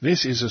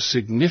 This is a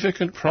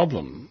significant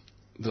problem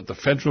that the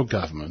federal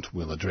government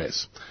will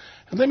address.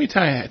 And let me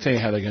tell you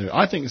how they're going to do it.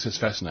 I think this is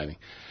fascinating,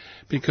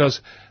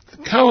 because the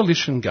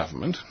coalition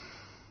government,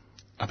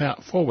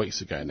 about 4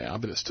 weeks ago now,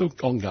 but it's still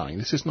ongoing,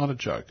 this is not a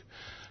joke,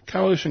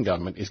 coalition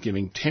government is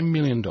giving $10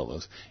 million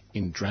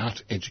in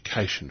drought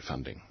education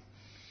funding.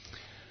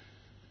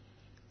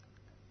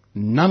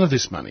 None of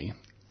this money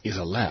is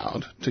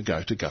allowed to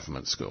go to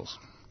government schools.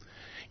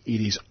 It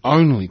is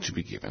only to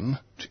be given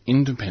to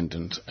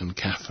independent and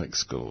Catholic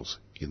schools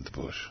in the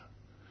bush.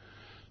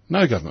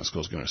 No government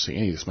school is going to receive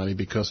any of this money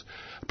because,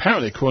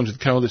 apparently, according to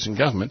the coalition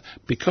government,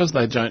 because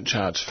they don't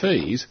charge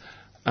fees,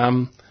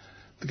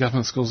 the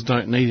government schools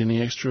don't need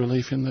any extra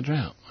relief in the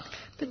drought.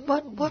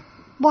 But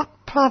what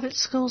private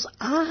schools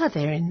are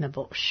there in the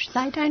bush?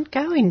 They don't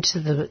go into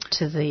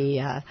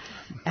the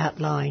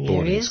outlying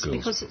areas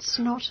because it's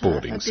not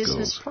a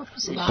business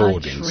proposition.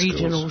 Large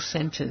regional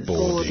centres.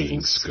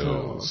 Boarding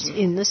schools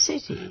in the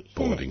city.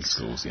 Boarding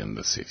schools in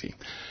the city.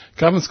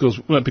 Government schools,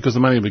 well, because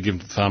the money will be given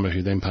to the farmer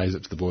who then pays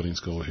it to the boarding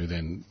school, who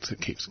then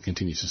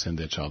continues to send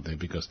their child there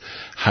because,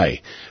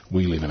 hey,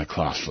 we live in a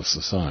classless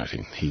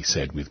society, he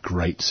said with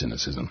great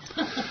cynicism.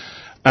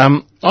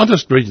 I'll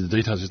just read you the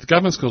details. The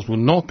government schools will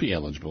not be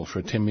eligible for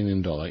a $10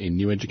 million in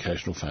new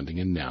educational funding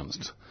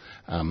announced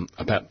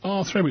about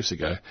 3 weeks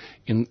ago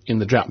in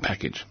the drought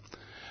package,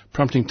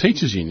 prompting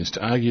teachers' unions to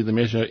argue the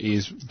measure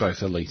is both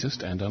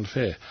elitist and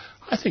unfair.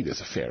 I think that's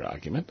a fair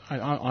argument.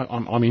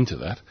 I'm into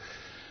that.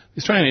 The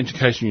Australian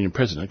Education Union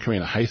President,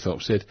 Karina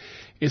Haythorpe, said,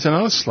 it's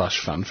another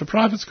slush fund for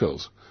private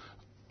schools.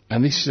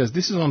 And this says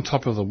this is on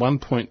top of the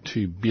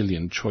 $1.2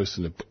 billion Choice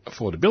and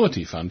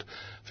Affordability Fund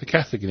for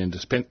Catholic and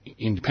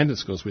independent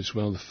schools, which was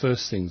one of the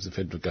first things the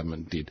federal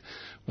government did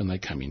when they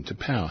came into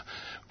power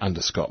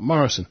under Scott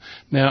Morrison.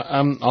 Now,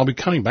 I'll be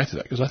coming back to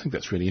that because I think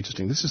that's really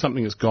interesting. This is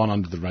something that's gone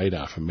under the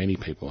radar for many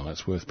people, and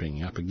it's worth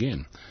bringing up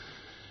again.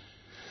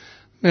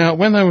 Now,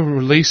 when they were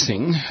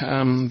releasing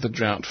the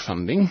drought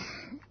funding,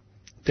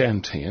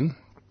 Dan Tehan,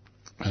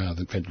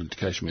 the Federal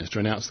Education Minister,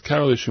 announced the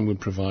coalition would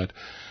provide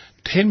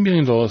 $10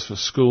 million for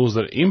schools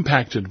that are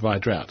impacted by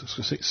drought.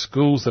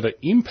 Schools that are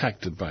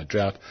impacted by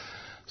drought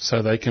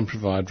so they can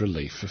provide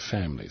relief for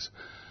families.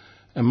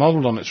 And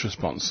modelled on its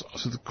response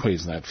to the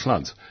Queensland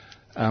floods.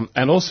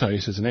 And also, he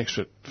says, an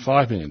extra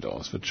 $5 million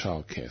for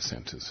childcare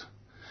centres.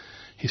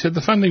 He said the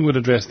funding would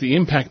address the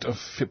impact of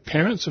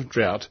parents of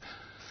drought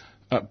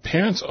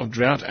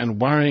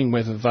and worrying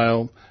whether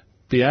they'll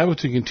be able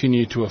to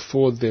continue to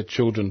afford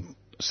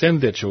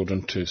send their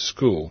children to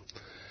school,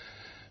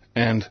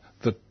 and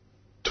the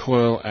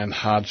toil and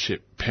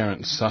hardship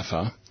parents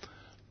suffer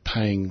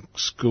paying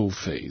school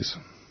fees.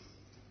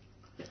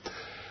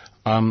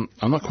 I'm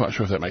not quite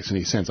sure if that makes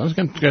any sense. I'm just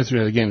going to go through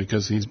that again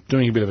because he's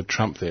doing a bit of a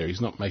Trump there.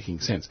 He's not making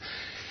sense.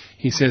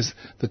 He says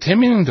the $10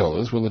 million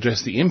will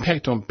address the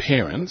impact on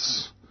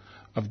parents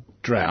of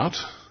drought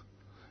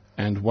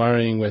and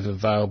worrying whether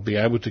they'll be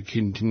able to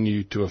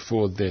continue to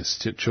afford their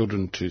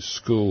children to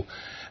school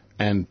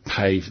and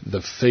pay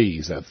the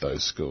fees at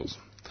those schools.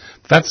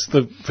 That's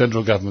the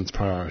federal government's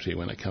priority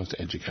when it comes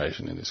to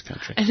education in this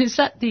country. And is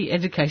that the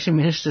Education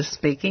Minister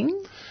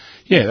speaking?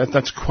 Yeah,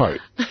 that's quote.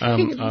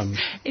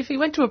 If he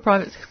went to a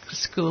private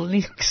school and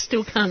he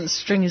still can't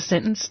string a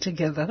sentence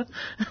together,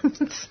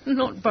 it's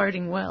not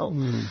boding well.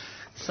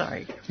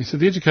 Sorry. He said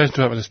the Education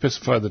Department has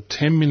specified that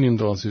 $10 million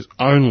is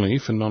only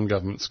for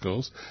non-government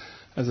schools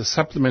as a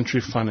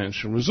supplementary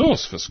financial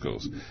resource for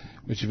schools,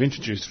 which have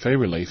introduced fee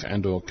relief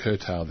and or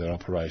curtailed their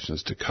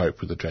operations to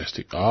cope with the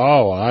drastic...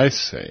 Oh, I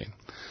see.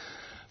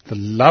 The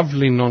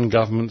lovely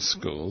non-government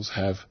schools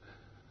have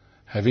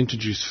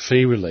introduced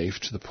fee relief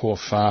to the poor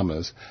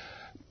farmers,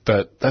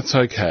 but that's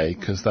okay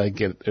because they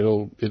get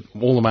all the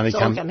money.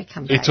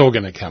 It's all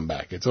going to come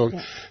back.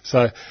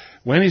 So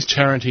when is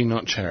charity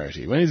not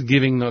charity? When is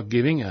giving not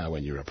giving?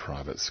 When you're a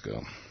private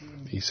school.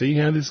 You see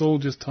how this all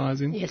just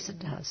ties in? Yes, it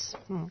does.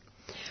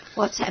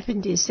 What's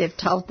happened is they've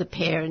told the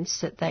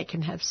parents that they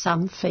can have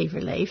some fee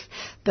relief,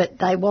 but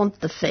they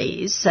want the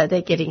fees, so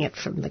they're getting it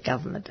from the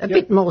government. A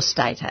bit more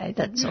state aid,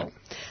 that's all.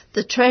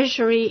 The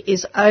Treasury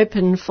is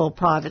open for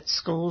private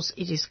schools.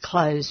 It is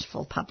closed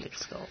for public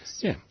schools.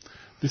 Yeah.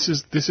 This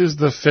is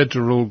the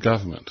federal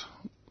government.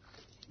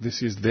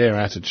 This is their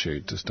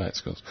attitude to state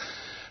schools.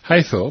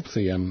 Haythorpe,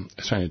 the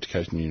Australian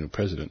Education Union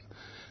president,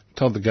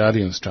 told The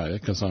Guardian Australia,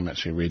 because I'm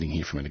actually reading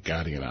here from a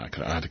Guardian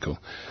article.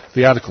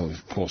 The article,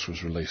 of course,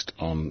 was released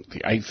on the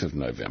 8th of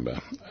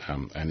November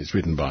and is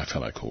written by a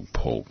fellow called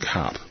Paul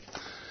Karp.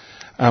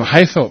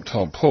 Haythorpe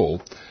told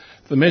Paul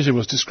the measure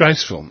was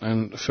disgraceful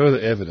and further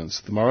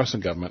evidence the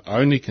Morrison government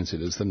only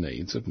considers the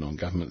needs of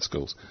non-government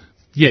schools.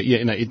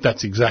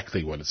 That's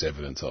exactly what it's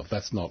evidence of.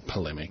 That's not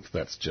polemic,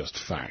 that's just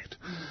fact.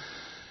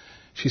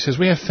 She says,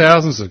 we have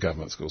thousands of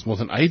government schools. More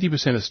than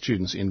 80% of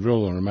students in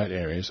rural and remote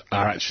areas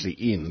are actually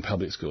in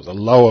public schools, a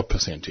lower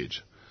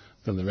percentage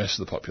than the rest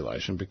of the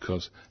population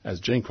because, as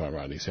Jean quite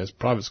rightly says,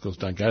 private schools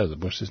don't go to the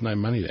bush, there's no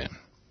money there.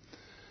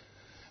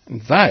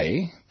 And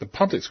the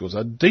public schools,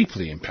 are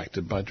deeply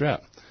impacted by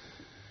drought.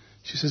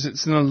 She says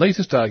it's an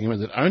elitist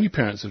argument that only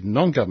parents of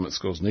non-government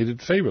schools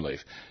needed fee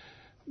relief,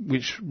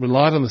 which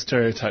relied on the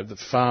stereotype that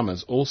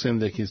farmers all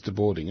send their kids to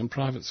boarding and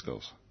private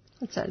schools.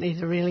 It's only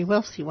the really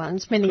wealthy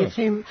ones, many of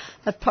whom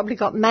have probably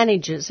got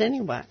managers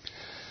anyway.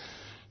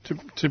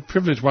 To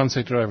privilege one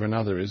sector over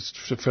another is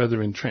to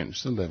further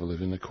entrench the level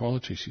of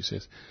inequality, she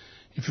says.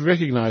 If it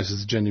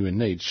recognises a genuine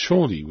need,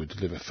 surely you would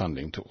deliver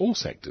funding to all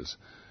sectors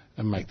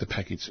and make the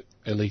package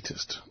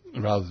elitist,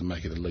 rather than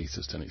make it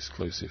elitist and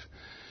exclusive.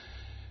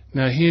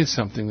 Now, here's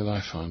something that I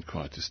find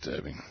quite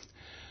disturbing.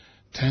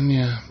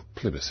 Tanya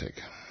Plibersek,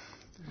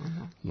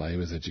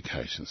 Labor's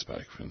education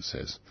spokesman,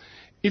 says,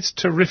 it's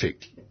terrific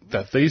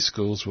that these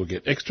schools will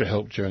get extra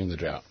help during the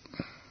drought.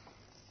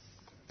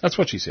 That's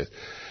what she said.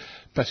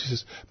 But she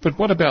says, but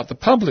what about the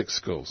public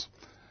schools?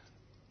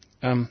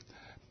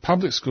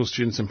 Public school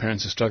students and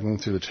parents are struggling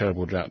through the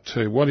terrible drought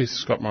too. What is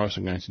Scott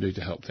Morrison going to do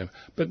to help them?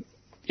 But,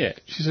 yeah,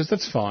 she says,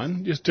 that's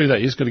fine. Just do that.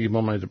 You've just got to give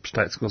more money to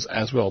state schools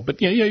as well.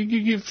 But,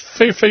 you give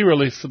fee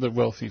relief for the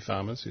wealthy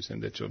farmers who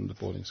send their children to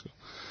boarding school.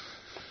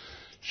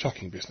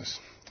 Shocking business.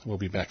 We'll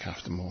be back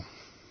after more.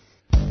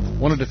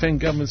 Want to defend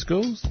government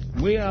schools?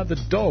 We are the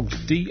Dogs,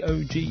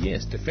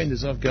 D-O-G-S,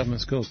 Defenders of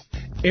Government Schools.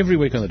 Every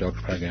week on the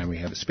Dogs program we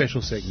have a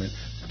special segment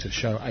to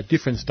show a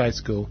different state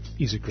school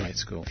is a great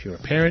school. If you're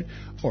a parent,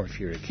 or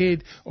if you're a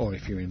kid, or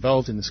if you're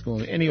involved in the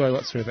school in any way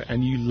whatsoever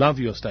and you love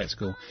your state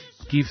school,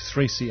 give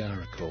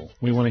 3CR a call.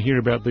 We want to hear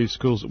about these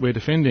schools that we're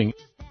defending.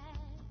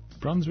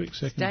 Brunswick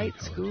Secondary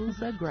State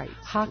schools are great.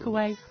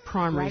 Harkaway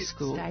Primary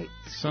School.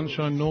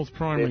 Sunshine North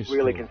Primary School.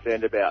 They're really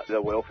concerned about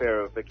the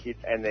welfare of the kids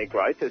and their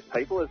growth as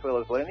people as well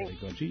as learning.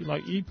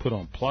 You put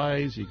on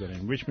plays, you've got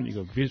enrichment,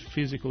 you've got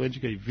physical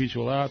education,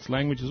 visual arts,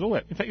 languages, all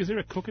that. In fact, is there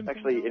a cooking?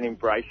 Actually, an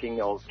embracing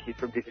of kids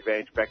from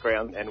disadvantaged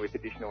backgrounds and with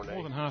additional needs.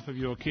 More than half of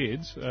your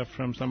kids are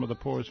from some of the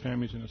poorest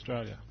families in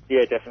Australia.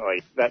 Yeah,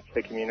 definitely. That's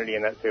the community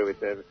and that's who we're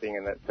servicing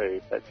and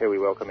that's who we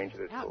welcome into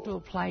the school.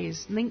 Outdoor play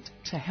is linked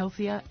to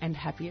healthier and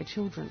happier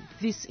children.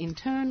 This, in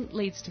turn,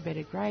 leads to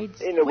better grades.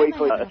 In the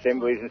weekly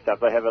assemblies and stuff,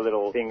 they have a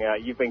little thing,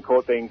 you've been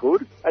caught being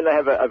good, and they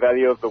have a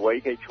value of the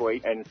week each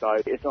week, and so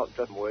it's not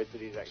just words,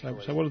 it is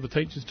actually... So what do the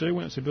teachers do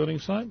when it's a building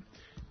site?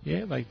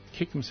 Yeah, they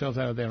kick themselves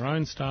out of their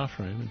own staff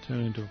room and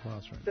turn it into a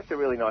classroom. Just a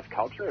really nice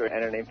culture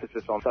and an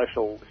emphasis on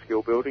social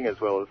skill building as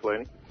well as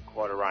learning.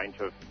 Quite a range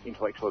of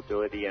intellectual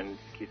ability and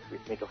kids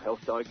with mental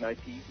health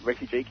diagnoses,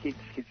 refugee kids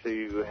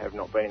who have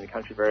not been in the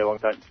country very long,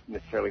 don't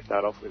necessarily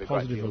start off with a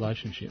positive great deal.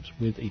 Relationships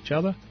with each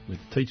other, with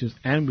teachers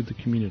and with the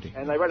community.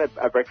 And they run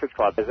a breakfast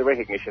club. There's a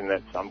recognition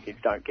that some kids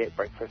don't get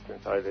breakfast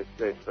and so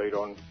there's food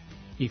on.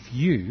 If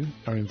you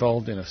are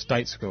involved in a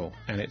state school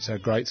and it's a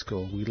great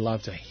school, we'd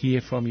love to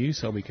hear from you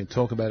so we can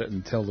talk about it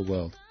and tell the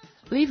world.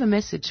 Leave a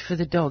message for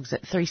the Dogs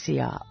at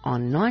 3CR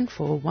on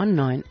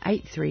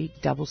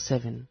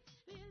 94198377.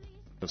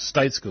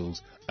 State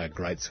schools are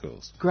great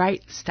schools.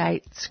 Great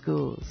state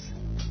schools.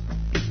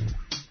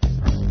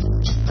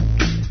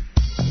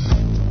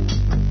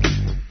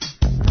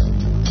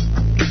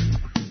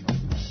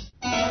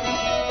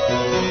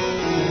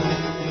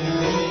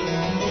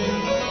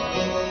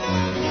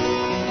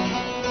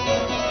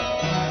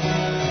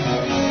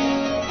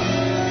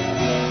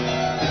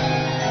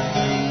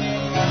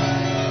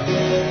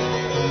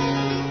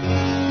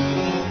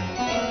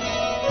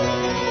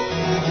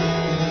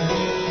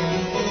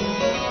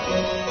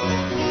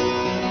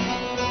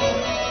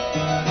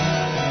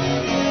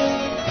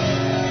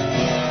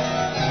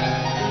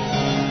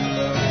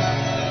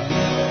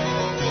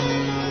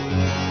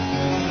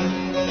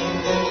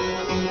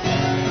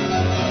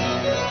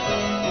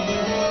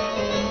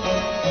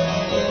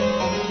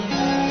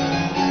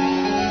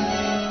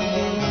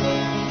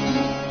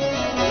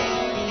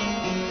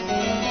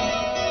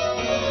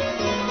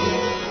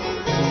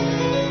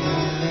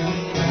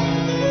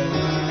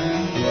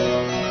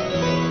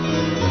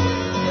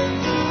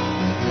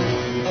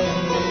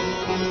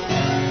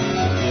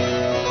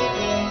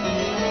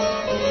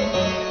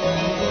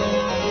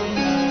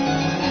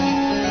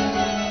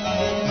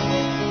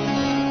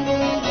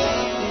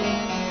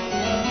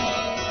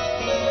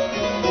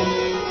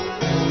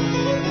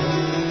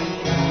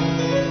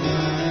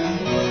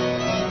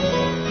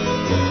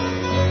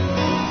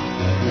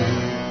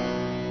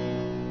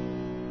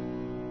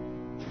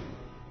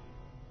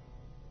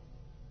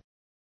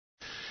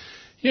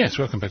 Yes,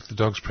 welcome back to the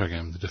Dogs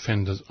program, the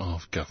Defenders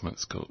of Government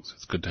Schools.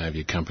 It's good to have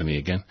your company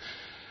again.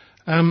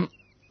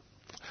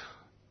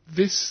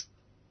 This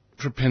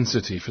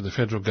propensity for the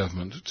federal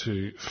government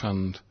to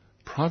fund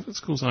private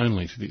schools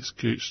only to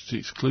the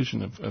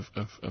exclusion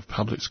of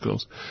public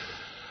schools,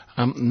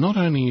 not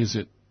only is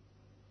it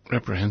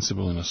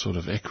reprehensible in a sort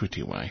of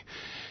equity way,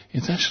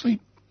 it's actually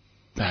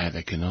bad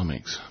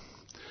economics.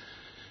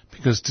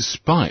 Because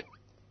despite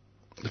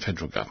the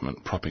federal government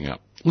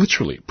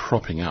literally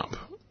propping up,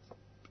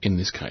 in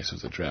this case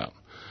of the drought,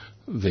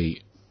 the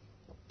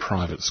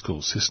private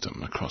school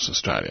system across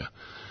Australia,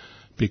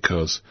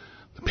 because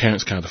the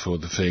parents can't afford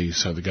the fees,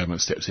 so the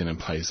government steps in and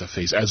pays the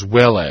fees, as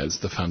well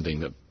as the funding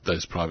that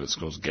those private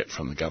schools get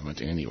from the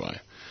government in any way,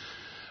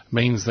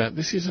 means that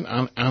this is an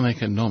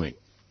uneconomic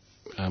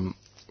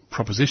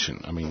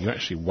proposition. I mean, you're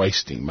actually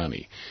wasting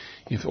money.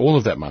 If all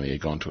of that money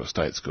had gone to a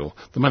state school,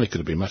 the money could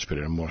have been much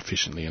better and more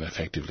efficiently and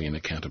effectively and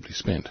accountably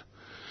spent.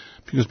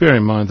 Because bear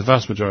in mind, the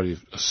vast majority of,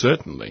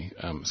 certainly,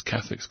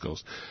 Catholic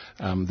schools,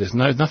 there's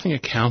nothing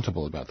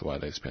accountable about the way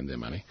they spend their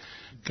money.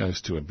 It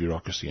goes to a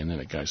bureaucracy and then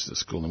it goes to the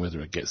school, and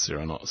whether it gets there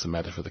or not is a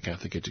matter for the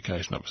Catholic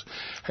Education Office.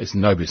 It's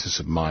no business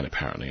of mine,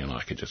 apparently, and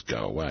I could just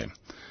go away.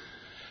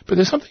 But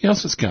there's something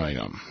else that's going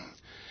on.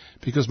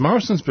 Because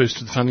Morrison's boost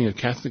to the funding of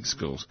Catholic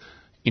schools,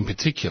 in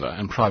particular,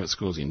 and private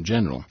schools in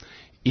general,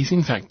 is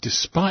in fact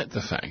despite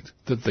the fact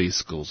that these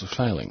schools are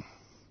failing.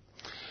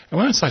 And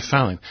when I say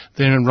failing,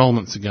 their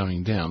enrolments are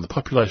going down. The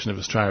population of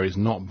Australia is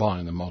not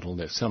buying the model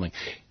they're selling.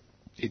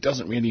 It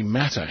doesn't really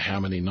matter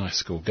how many nice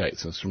school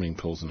gates and swimming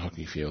pools and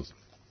hockey fields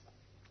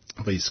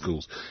these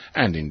schools,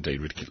 and indeed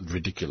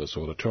ridiculous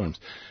auditoriums,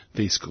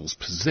 these schools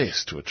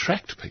possess to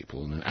attract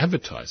people in an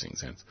advertising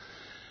sense.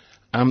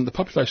 The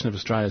population of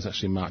Australia is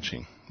actually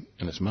marching,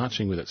 and it's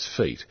marching with its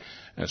feet,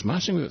 and it's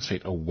marching with its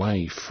feet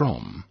away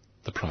from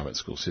the private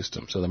school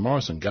system. So the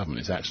Morrison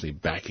government is actually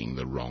backing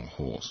the wrong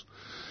horse.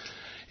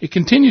 It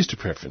continues to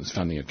preference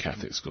funding of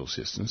Catholic school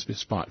systems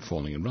despite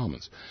falling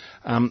enrolments.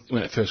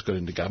 When it first got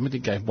into government,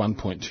 it gave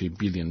 $1.2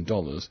 billion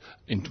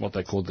into what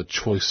they called the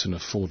Choice and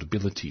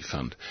Affordability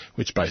Fund,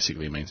 which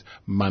basically means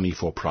money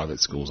for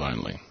private schools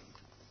only.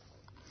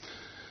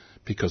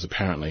 Because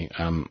apparently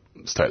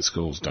state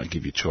schools don't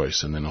give you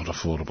choice and they're not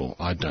affordable.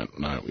 I don't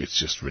know. It's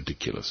just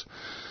ridiculous.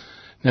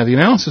 Now, the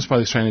analysis by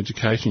the Australian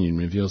Education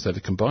Union reveals that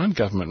a combined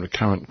government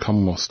recurrent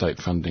Commonwealth state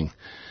funding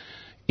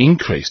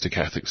increase to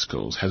Catholic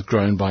schools has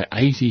grown by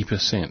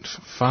 80%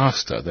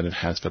 faster than it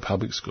has for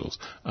public schools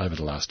over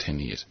the last 10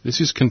 years.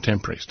 This is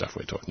contemporary stuff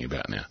we're talking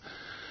about now.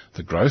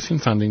 The growth in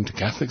funding to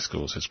Catholic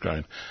schools has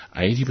grown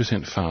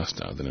 80%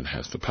 faster than it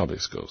has for public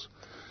schools.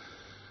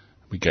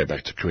 We go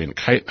back to Karina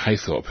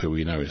Haythorpe, who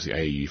we know is the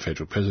AEU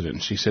federal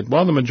president. She said,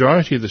 while the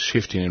majority of the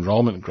shift in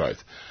enrolment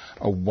growth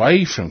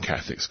away from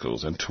Catholic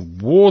schools and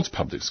towards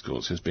public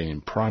schools has been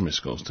in primary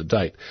schools to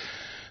date,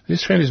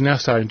 this trend is now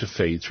starting to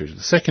feed through to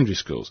the secondary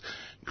schools,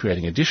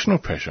 creating additional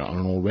pressure on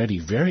an already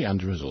very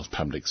under-resourced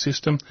public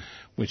system,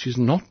 which is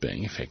not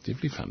being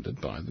effectively funded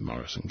by the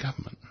Morrison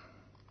government.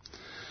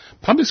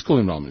 Public school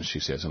enrolments, she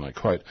says, and I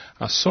quote,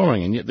 are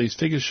soaring, and yet these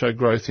figures show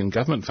growth in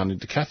government funding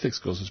to Catholic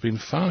schools has been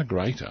far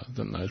greater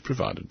than those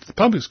provided to the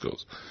public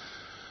schools.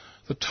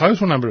 The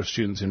total number of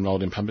students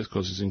enrolled in public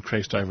schools has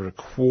increased over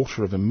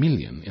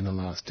 250,000 in the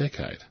last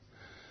decade,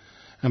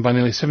 and by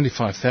nearly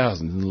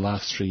 75,000 in the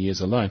last 3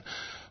 years alone,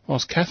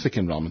 whilst Catholic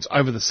enrolments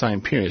over the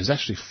same period has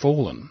actually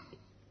fallen.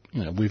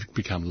 You know, we've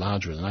become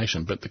larger as a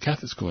nation, but the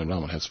Catholic school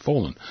enrolment has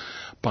fallen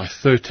by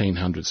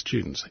 1,300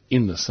 students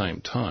in the same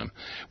time,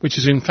 which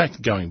is in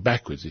fact going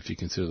backwards if you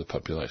consider the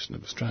population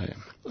of Australia.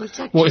 Well,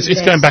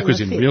 it's going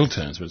backwards in real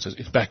terms, but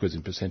it's backwards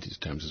in percentage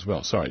terms as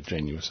well. Sorry,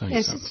 Jane, you were saying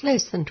something. Yes, it's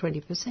less than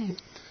 20%.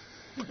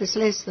 It's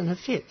less than a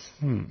fifth.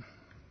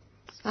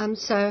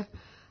 So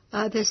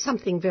there's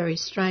something very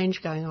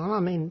strange going on.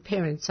 I mean,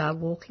 parents are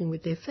walking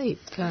with their feet.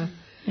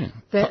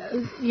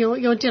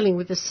 You're dealing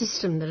with a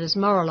system that has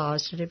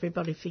moralised at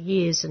everybody for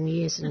years and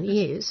years and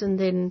years, and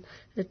then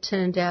it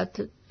turned out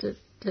that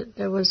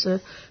there was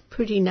a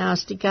pretty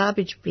nasty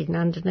garbage bin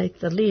underneath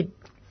the lid,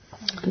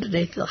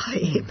 underneath the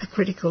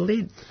hypocritical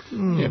lid.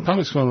 Yeah,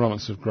 public school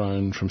enrolments have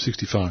grown from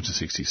 65 to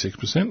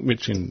 66%,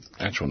 which in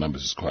actual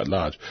numbers is quite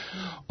large,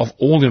 of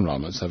all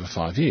enrolments over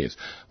 5 years,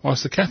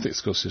 whilst the Catholic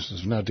school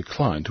systems have now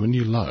declined to a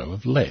new low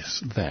of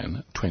less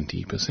than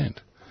 20%.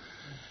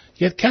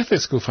 Yet Catholic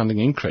school funding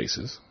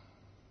increases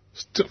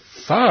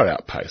far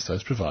outpace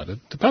those provided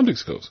to public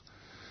schools.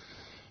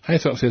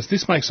 Haythorpe says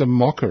this makes a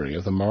mockery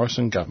of the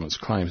Morrison government's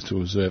claims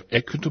to observe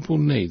equitable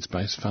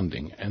needs-based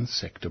funding and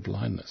sector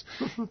blindness.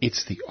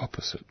 It's the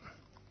opposite.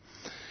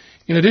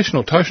 In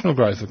addition, total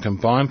growth of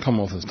combined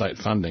Commonwealth and state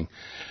funding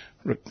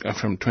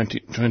from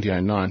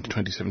 2009 to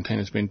 2017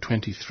 has been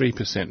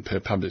 23% per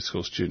public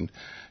school student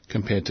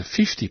compared to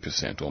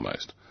 50%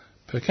 almost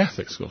per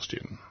Catholic school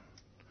student.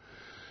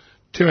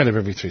 2 out of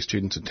every 3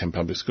 students attend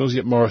public schools,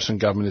 yet Morrison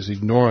government is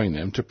ignoring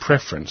them to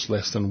preference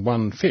less than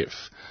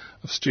 1/5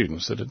 of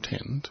students that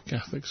attend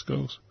Catholic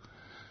schools.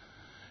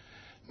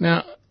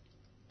 Now,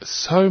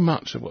 so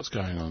much of what's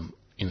going on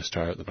in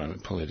Australia at the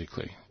moment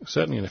politically,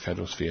 certainly in the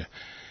federal sphere,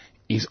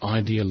 is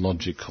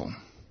ideological.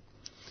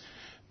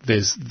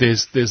 There's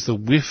the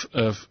whiff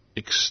of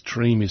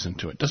extremism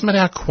to it. Doesn't matter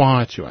how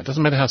quiet you are.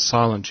 Doesn't matter how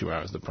silent you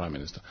are as the Prime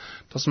Minister.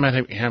 Doesn't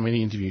matter how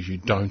many interviews you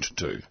don't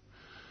do.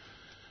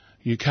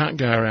 You can't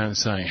go around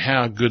saying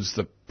how good's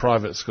the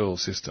private school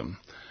system,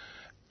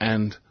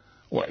 and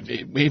whether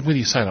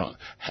you say it or not,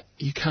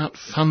 you can't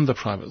fund the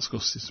private school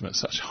system at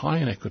such high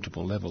and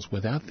equitable levels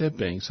without there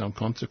being some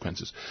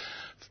consequences.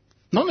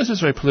 Not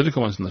necessarily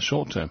political ones in the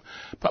short term,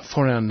 but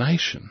for our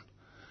nation.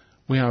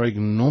 We are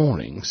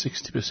ignoring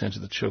 60%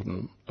 of the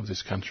children of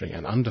this country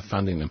and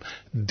underfunding them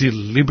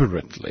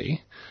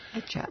deliberately.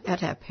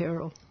 At our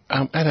peril.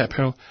 At our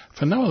peril,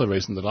 for no other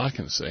reason that I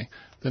can see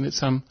than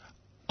it's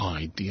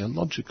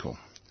ideological.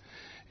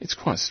 It's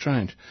quite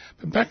strange.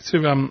 But back to,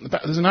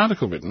 there's an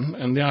article written,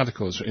 and the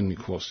article is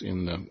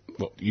in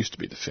what used to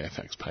be the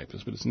Fairfax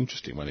papers, but it's an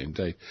interesting one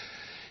indeed.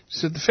 It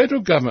said the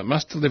federal government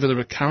must deliver the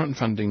recurrent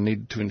funding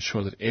needed to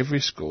ensure that every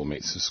school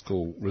meets the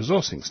school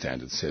resourcing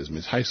standards, says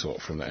Ms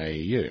Haysort from the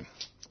AEU.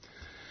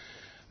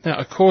 Now,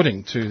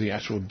 according to the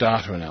actual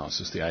data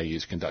analysis the AEU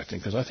is conducting,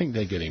 because I think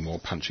they're getting more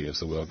punchy as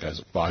the world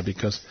goes by,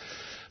 because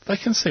they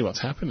can see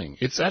what's happening.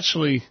 It's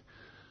actually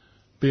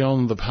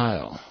beyond the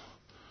pale.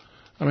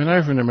 I mean,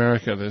 over in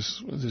America,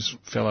 there's this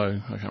fellow,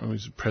 I can't remember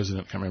his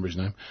president, I can't remember his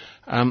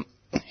name,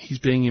 he's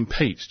being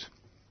impeached.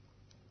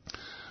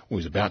 Well,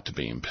 he's about to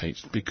be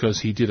impeached because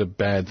he did a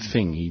bad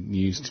thing. He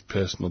used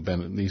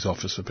his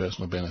office for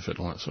personal benefit,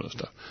 all that sort of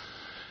stuff.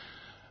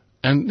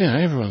 And, you know,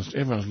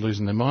 everyone's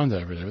losing their mind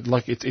over it.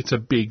 Like, it's a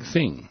big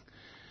thing.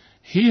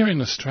 Here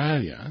in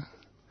Australia,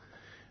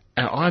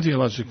 our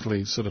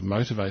ideologically sort of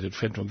motivated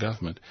federal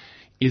government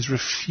is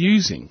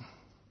refusing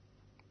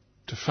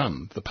to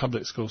fund the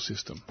public school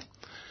system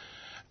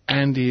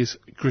and is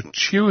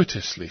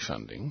gratuitously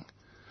funding,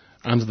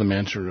 under the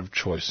mantra of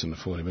choice and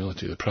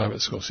affordability, the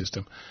private school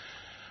system.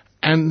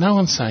 And no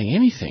one's saying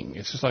anything.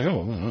 It's just like,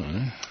 oh, I don't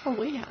know. Oh,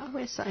 we are.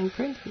 We're saying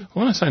plenty.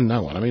 When I say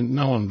no one, I mean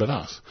no one but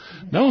us.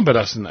 No one but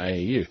us in the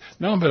AEU.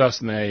 No one but us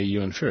in the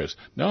AEU and FIRS.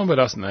 No one but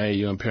us in the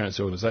AEU and parents'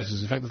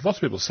 organisations. In fact, there's lots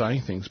of people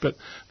saying things, but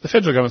the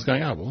federal government's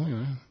going, oh, well, you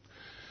know.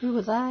 Who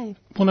are they?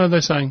 Well, no, they're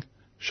saying,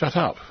 shut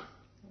up.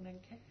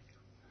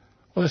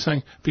 Well, they're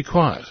saying, be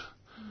quiet.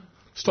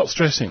 Stop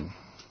stressing.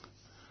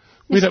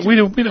 We don't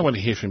want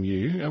to hear from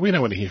you. We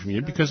don't want to hear from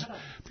you because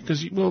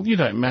well, you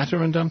don't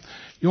matter, and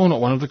you're not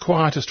one of the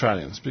quiet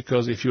Australians.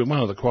 Because if you were one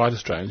of the quiet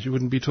Australians, you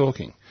wouldn't be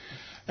talking.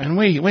 And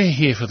we're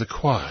here for the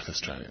quiet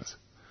Australians.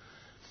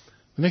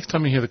 The next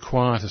time you hear the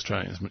quiet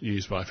Australians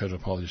used by a federal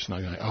politician,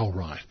 I go, oh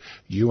right,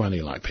 you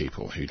only like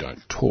people who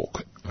don't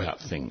talk about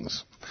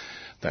things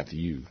that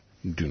you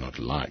do not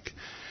like.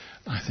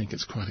 I think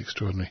it's quite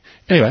extraordinary.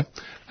 Anyway.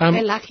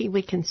 We're lucky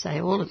we can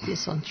say all of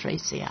this on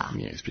 3CR.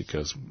 Yes,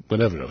 because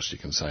whatever else you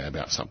can say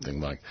about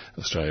something like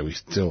Australia, we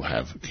still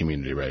have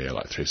community radio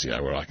like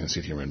 3CR where I can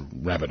sit here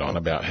and rabbit on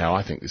about how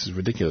I think this is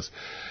ridiculous.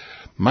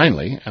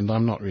 Mainly, and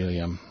I'm not really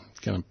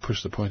going to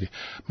push the point here,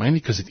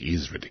 mainly because it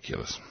is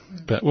ridiculous.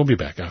 But we'll be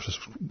back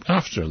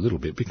after a little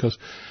bit because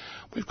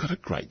we've got a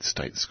great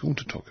state school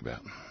to talk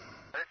about.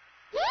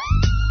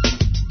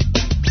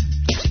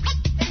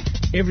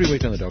 Every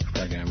week on the Dogs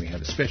program we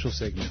have a special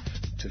segment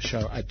to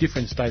show a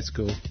different state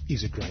school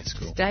is a great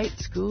school. State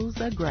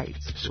schools are great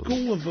schools.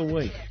 School of the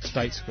week.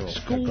 State school.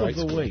 School of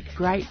the week.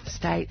 Great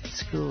state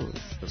schools.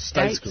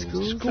 State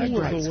schools.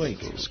 School of the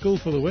week. School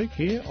for the week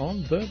here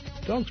on the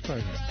Dogs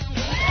program.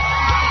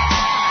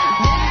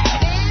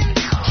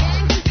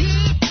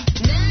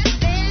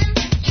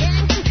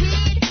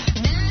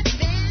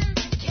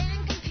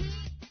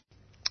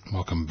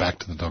 Welcome back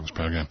to the Dogs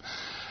program.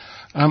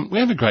 We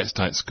have a great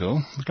state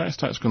school. The great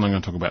state school I'm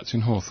going to talk about is in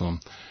Hawthorn.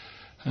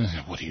 And I say,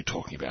 what are you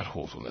talking about,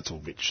 Hawthorn? That's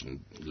all rich and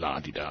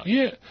la-di-da.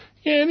 Yeah,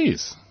 it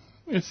is.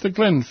 It's the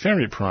Glen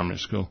Ferry Primary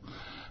School.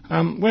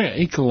 We're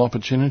equal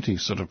opportunity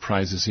sort of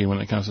praises here when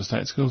it comes to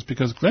state schools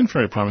because Glen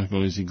Ferry Primary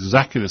School is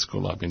exactly the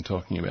school I've been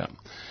talking about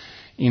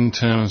in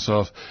terms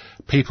of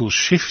people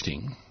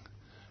shifting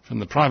from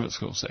the private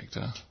school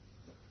sector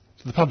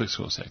to the public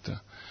school sector.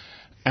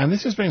 And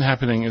this has been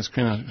happening, as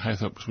Karina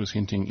Haythorpe was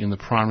hinting, in the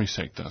primary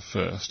sector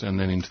first and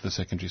then into the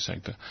secondary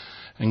sector.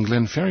 And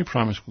Glen Ferry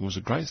Primary School was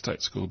a great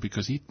state school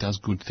because it does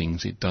good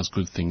things. It does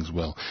good things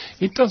well.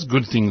 It does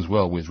good things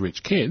well with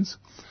rich kids,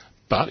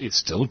 but it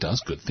still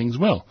does good things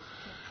well.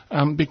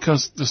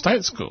 Because the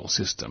state school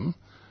system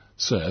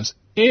serves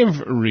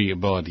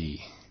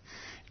everybody.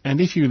 And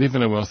if you live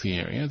in a wealthy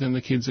area, then the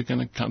kids are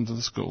going to come to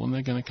the school and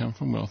they're going to come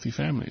from wealthy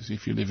families.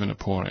 If you live in a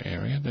poorer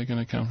area, they're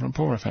going to come from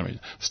poorer families.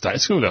 State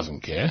school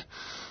doesn't care.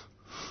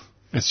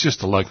 It's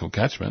just a local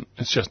catchment.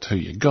 It's just who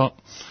you got.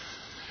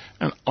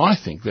 And I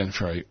think Glen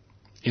Ferry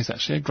is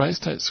actually a great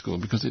state school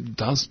because it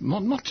does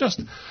not just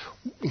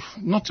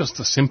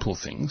the simple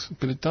things,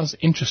 but it does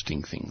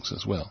interesting things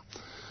as well.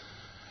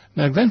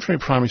 Now, Glen Ferry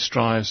Primary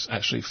strives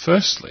actually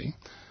firstly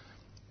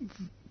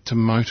to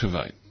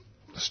motivate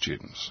the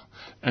students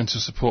and to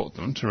support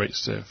them to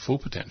reach their full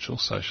potential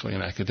socially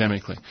and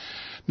academically.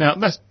 Now,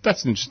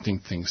 that's an interesting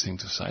thing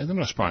to say. They're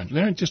not aspiring.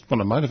 They don't just want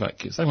to motivate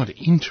kids. They want to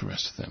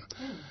interest them.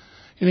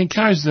 It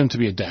encourages them to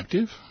be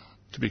adaptive,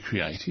 to be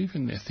creative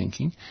in their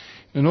thinking,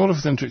 in order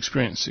for them to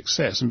experience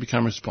success and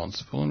become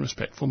responsible and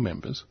respectful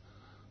members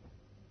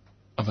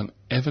of an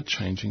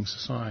ever-changing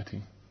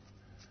society.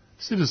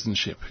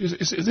 Citizenship.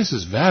 This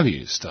is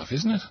values stuff,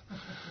 isn't it?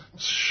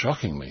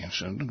 Shockingly.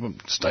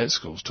 State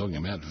schools talking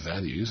about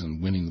values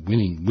and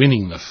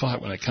winning the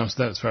fight when it comes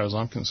to that, as far as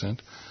I'm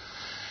concerned.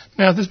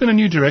 Now, there's been a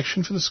new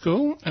direction for the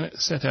school, and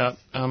it's set out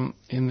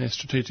in their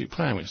strategic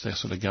plan, which they're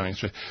sort of going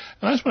through.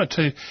 And I just want to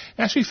tell you, it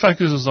actually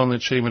focuses on the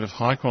achievement of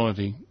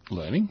high-quality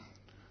learning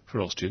for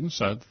all students,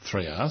 so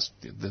 3 R's.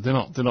 They're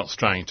not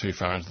straying too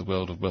far into the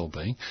world of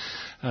well-being.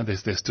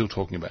 They're still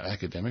talking about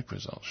academic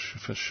results,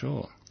 for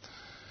sure.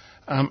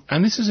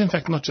 And this is, in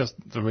fact, not just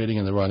the reading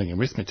and the writing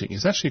and arithmetic.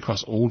 It's actually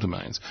across all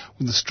domains,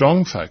 with a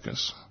strong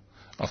focus,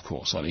 of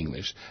course, on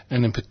English,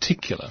 and in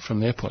particular,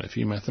 from their point of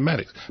view,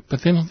 mathematics.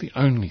 But they're not the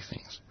only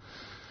things.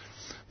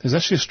 There's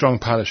actually a strong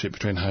partnership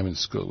between home and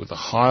school, with a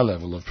high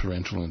level of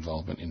parental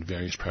involvement in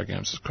various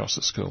programs across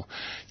the school.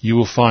 You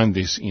will find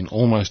this in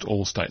almost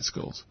all state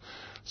schools,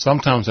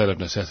 sometimes out of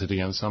necessity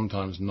and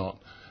sometimes not.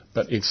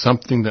 But it's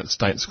something that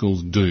state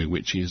schools do,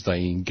 which is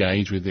they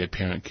engage with their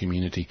parent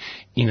community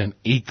in an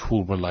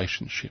equal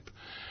relationship.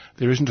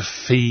 There isn't a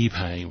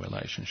fee-paying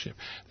relationship.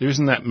 There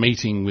isn't that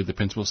meeting with the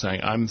principal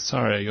saying, I'm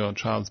sorry, your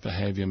child's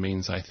behaviour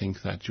means I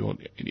think that your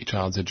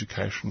child's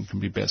education can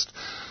be best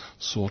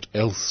sought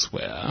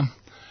elsewhere.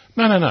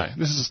 No.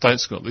 This is a state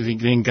school.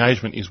 The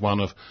engagement is one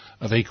of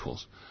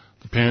equals.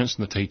 The parents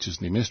and the teachers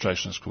and the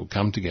administration of the school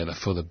come together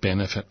for the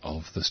benefit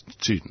of the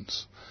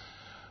students.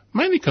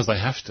 Mainly because they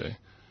have to,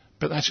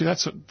 but actually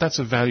that's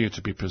a value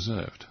to be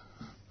preserved.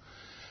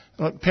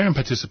 Parent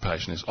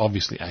participation is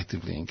obviously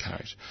actively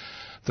encouraged.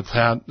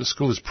 The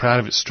school is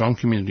proud of its strong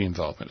community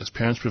involvement as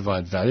parents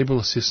provide valuable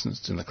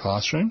assistance in the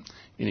classroom,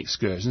 in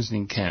excursions and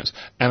in camps,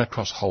 and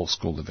across whole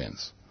school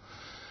events.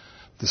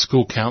 The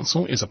school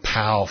council is a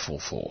powerful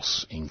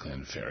force in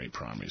Glenferrie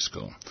Primary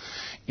School.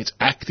 It's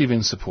active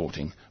in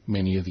supporting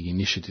many of the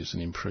initiatives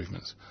and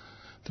improvements.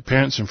 The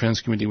Parents and Friends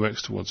Committee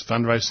works towards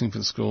fundraising for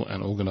the school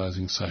and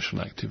organising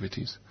social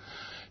activities.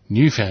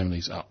 New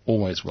families are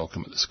always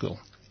welcome at the school.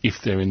 If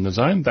they're in the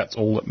zone, that's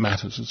all that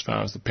matters as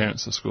far as the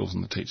parents, the schools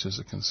and the teachers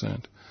are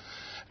concerned.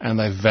 And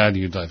they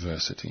value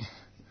diversity.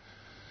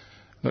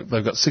 Look,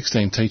 they've got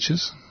 16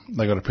 teachers.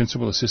 They've got a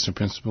principal, assistant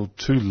principal,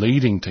 2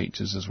 leading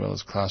teachers as well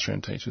as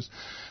classroom teachers.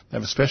 They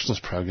have a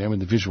specialist program in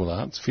the visual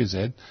arts, phys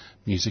ed,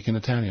 music and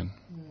Italian.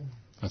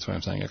 That's what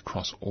I'm saying,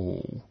 across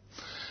all.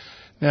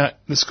 Now,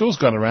 the school's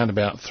got around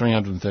about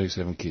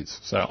 337 kids,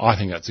 so I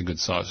think that's a good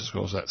size for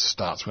school. So that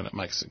starts when it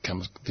makes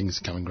things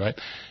coming great.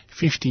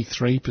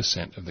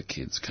 53% of the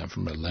kids come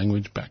from a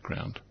language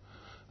background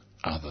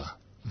other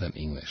than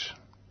English.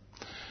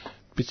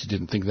 Bet you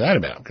didn't think that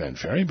about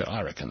Glenferrie, but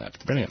I reckon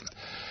that's brilliant.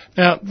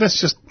 Now, let's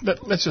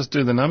just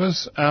do the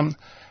numbers.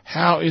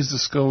 How is the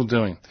school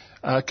doing?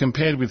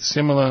 Compared with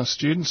similar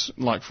students,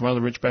 like from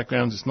other rich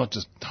backgrounds, it's not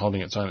just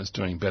holding its own, it's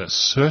doing better,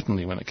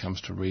 certainly when it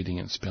comes to reading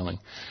and spelling.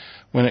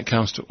 When it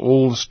comes to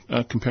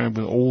comparing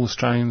with all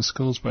Australian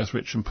schools, both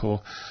rich and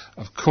poor,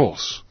 of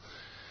course,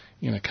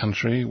 in a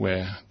country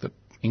where the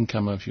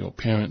income of your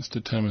parents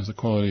determines the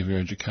quality of your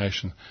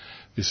education,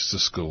 this is a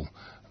school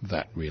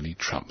that really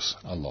trumps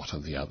a lot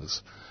of the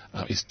others.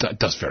 It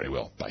does very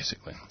well,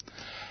 basically.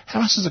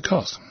 How much does it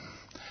cost?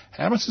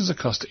 How much does it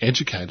cost to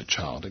educate a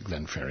child at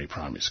Glenferrie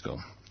Primary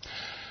School?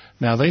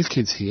 Now, these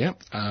kids here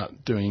are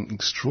doing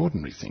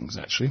extraordinary things,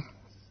 actually.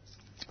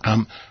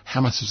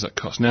 How much does that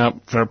cost? Now,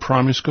 for a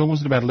primary school,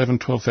 was it about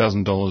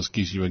 $11,000-$12,000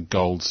 gives you a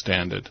gold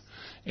standard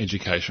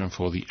education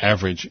for the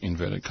average,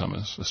 inverted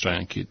commas,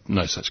 Australian kid?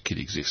 No such kid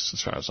exists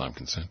as far as I'm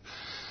concerned.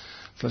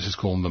 So let's just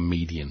call them the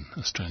median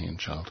Australian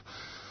child.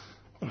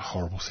 What a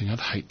horrible thing. I'd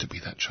hate to be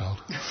that child.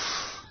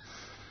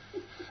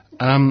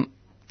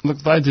 Look,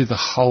 they do the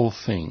whole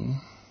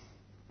thing,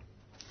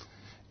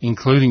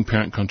 including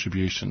parent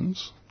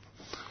contributions,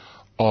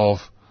 of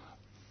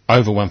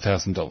over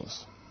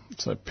 $1,000.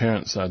 So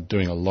parents are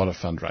doing a lot of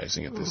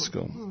fundraising at this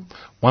school.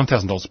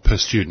 $1,000 per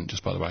student,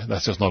 just by the way.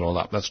 That's just not all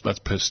up. That's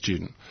per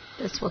student.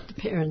 That's what the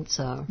parents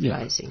are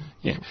raising.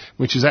 Yeah,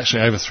 which is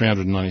actually over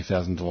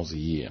 $390,000 a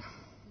year.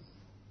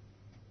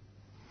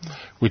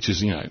 Which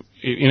is,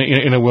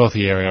 in a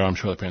wealthy area, I'm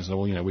sure the parents say,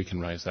 well, we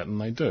can raise that, and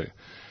they do.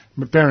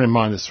 But bearing in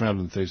mind there's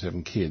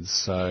 337 kids,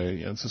 so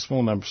it's a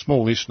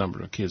smallish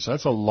number of kids. So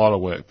that's a lot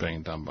of work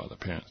being done by the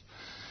parents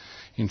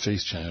in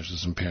fees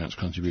charges and parents'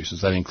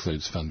 contributions. That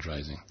includes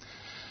fundraising.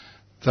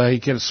 They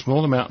get a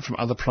small amount from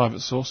other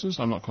private sources.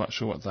 I'm not quite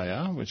sure what they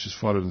are, which is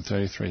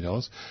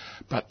 $433.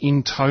 But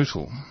in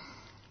total,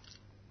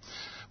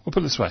 we'll put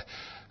it this way,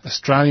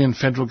 Australian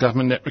federal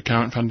government net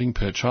recurrent funding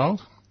per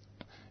child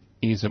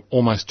is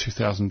almost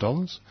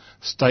 $2,000.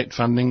 State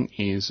funding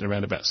is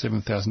around about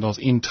 $7,000.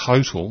 In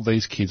total,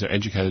 these kids are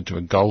educated to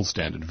a gold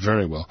standard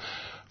very well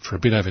for a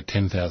bit over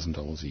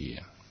 $10,000 a year.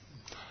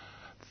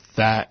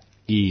 That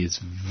is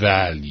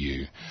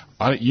value.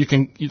 You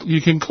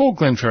can call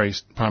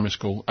Glenferrie Primary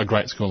School a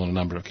great school on a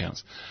number of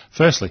counts.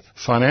 Firstly,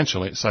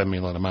 financially, it saved me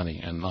a lot of money,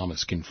 and I'm a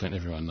skinflint,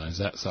 everyone knows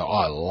that, so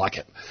I like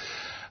it.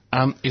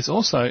 It's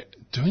also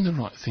doing the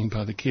right thing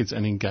by the kids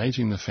and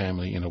engaging the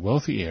family in a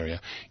wealthy area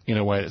in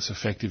a way that's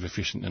effective,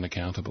 efficient and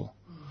accountable.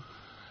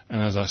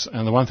 And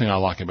the one thing I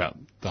like about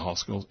the whole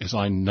school is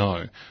I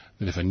know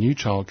that if a new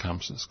child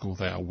comes to school,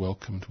 they are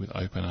welcomed with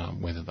open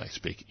arms, whether they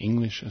speak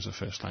English as a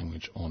first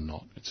language or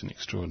not. It's an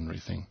extraordinary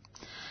thing.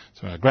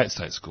 So our great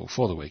state school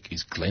for the week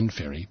is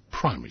Glenferrie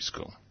Primary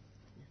School.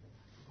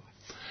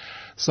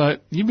 So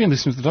you've been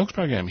listening to the Dogs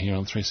program here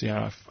on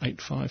 3CR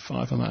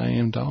 855 on the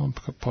AM dial,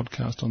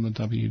 podcast on the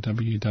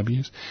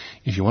WWWs.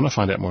 If you want to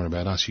find out more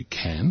about us, you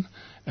can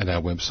at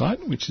our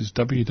website, which is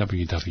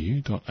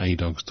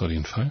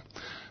www.adogs.info.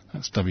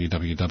 That's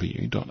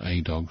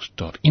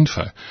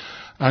www.adogs.info.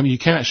 You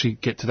can actually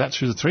get to that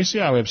through the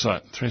 3CR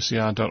website,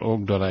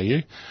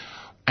 3cr.org.au.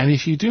 And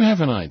if you do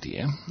have an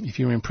idea, if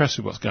you're impressed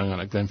with what's going on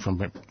at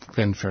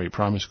Glenferrie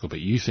Primary School, but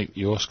you think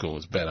your school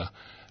is better,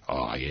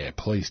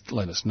 please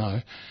let us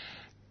know.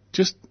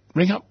 Just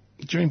ring up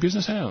during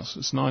business hours.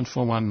 It's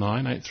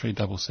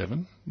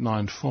 9419-8377,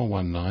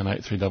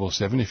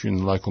 9419-8377 if you're in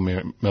the local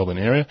Melbourne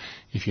area.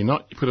 If you're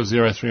not, you put a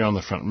 03 on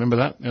the front. Remember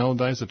that? In the old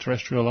days, the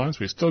terrestrial lines.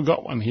 We've still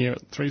got one here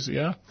at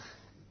 3CR.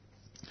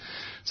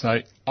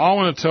 So I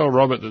want to tell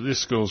Robert that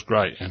this school's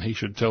great and he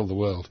should tell the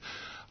world.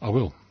 I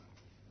will.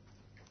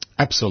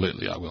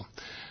 Absolutely, I will.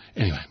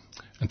 Anyway,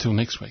 until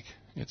next week,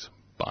 it's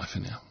bye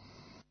for now.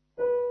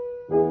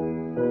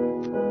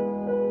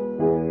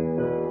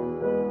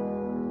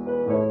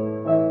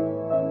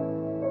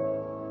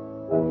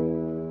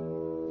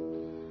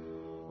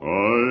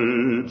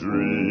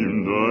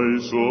 I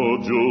saw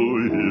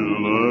Joe here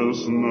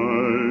last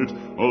night,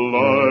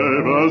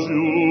 alive as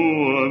you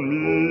and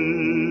me.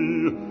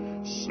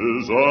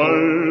 Says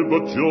I,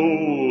 but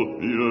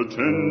Joe, you're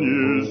 10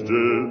 years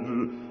dead.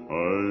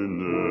 I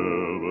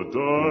never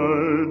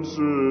died,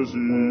 says he.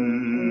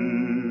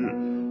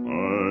 I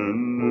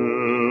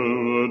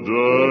never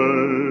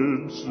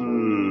died,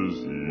 says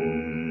he.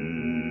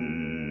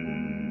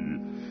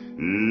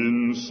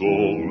 In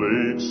Salt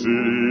Lake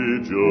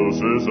City, Joe,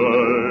 says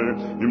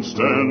I, am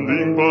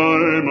standing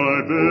by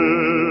my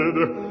bed.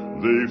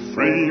 They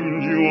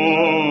framed you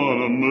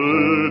on a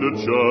murder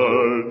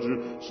charge,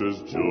 says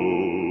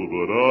Joe,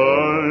 but I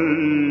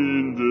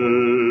ain't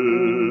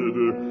dead.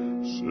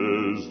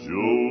 Says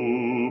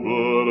Joe,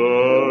 but I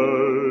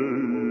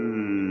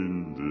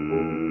ain't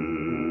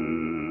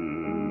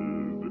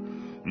dead.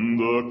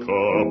 The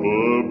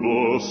copper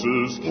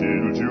bosses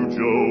killed you,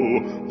 Joe.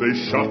 They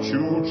shot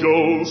you,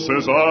 Joe,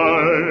 says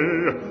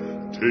I.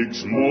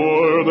 Takes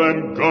more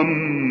than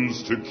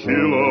guns to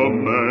kill a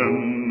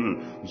man,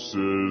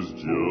 says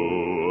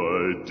Joe,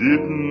 I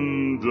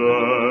didn't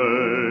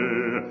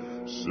die,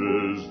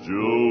 says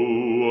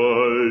Joe,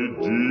 I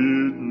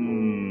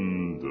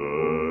didn't die.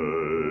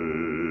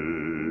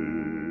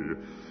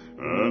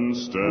 And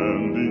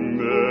standing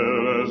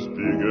there as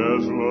big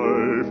as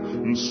life,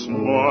 and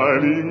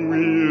smiling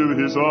with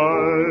his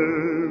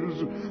eyes,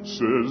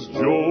 says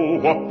Joe,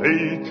 what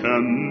they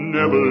can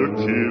never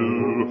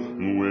kill,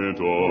 went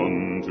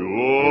on to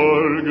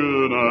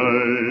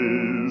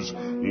organize,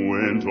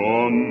 went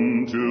on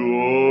to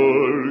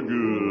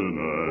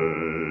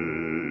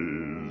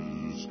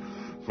organize.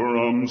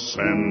 From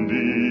San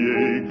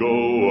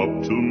Diego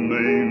up to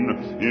Maine,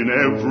 in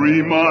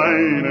every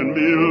mine and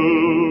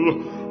mill,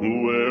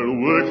 where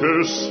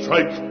workers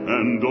strike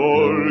and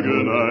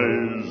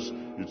organize,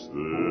 it's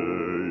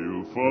there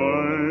you'll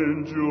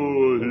find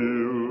your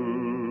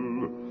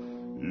hill.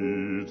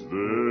 It's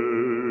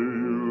there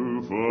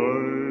you'll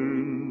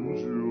find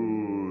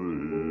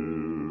your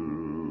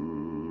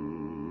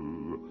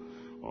hill.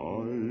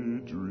 I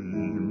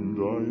dreamed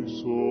I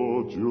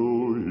saw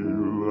Joe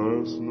here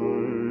last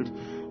night,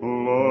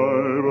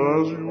 alive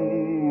as you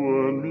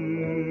and me.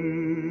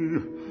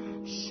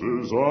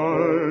 Says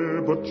I,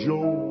 but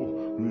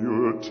Joe,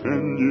 you're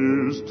 10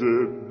 years dead.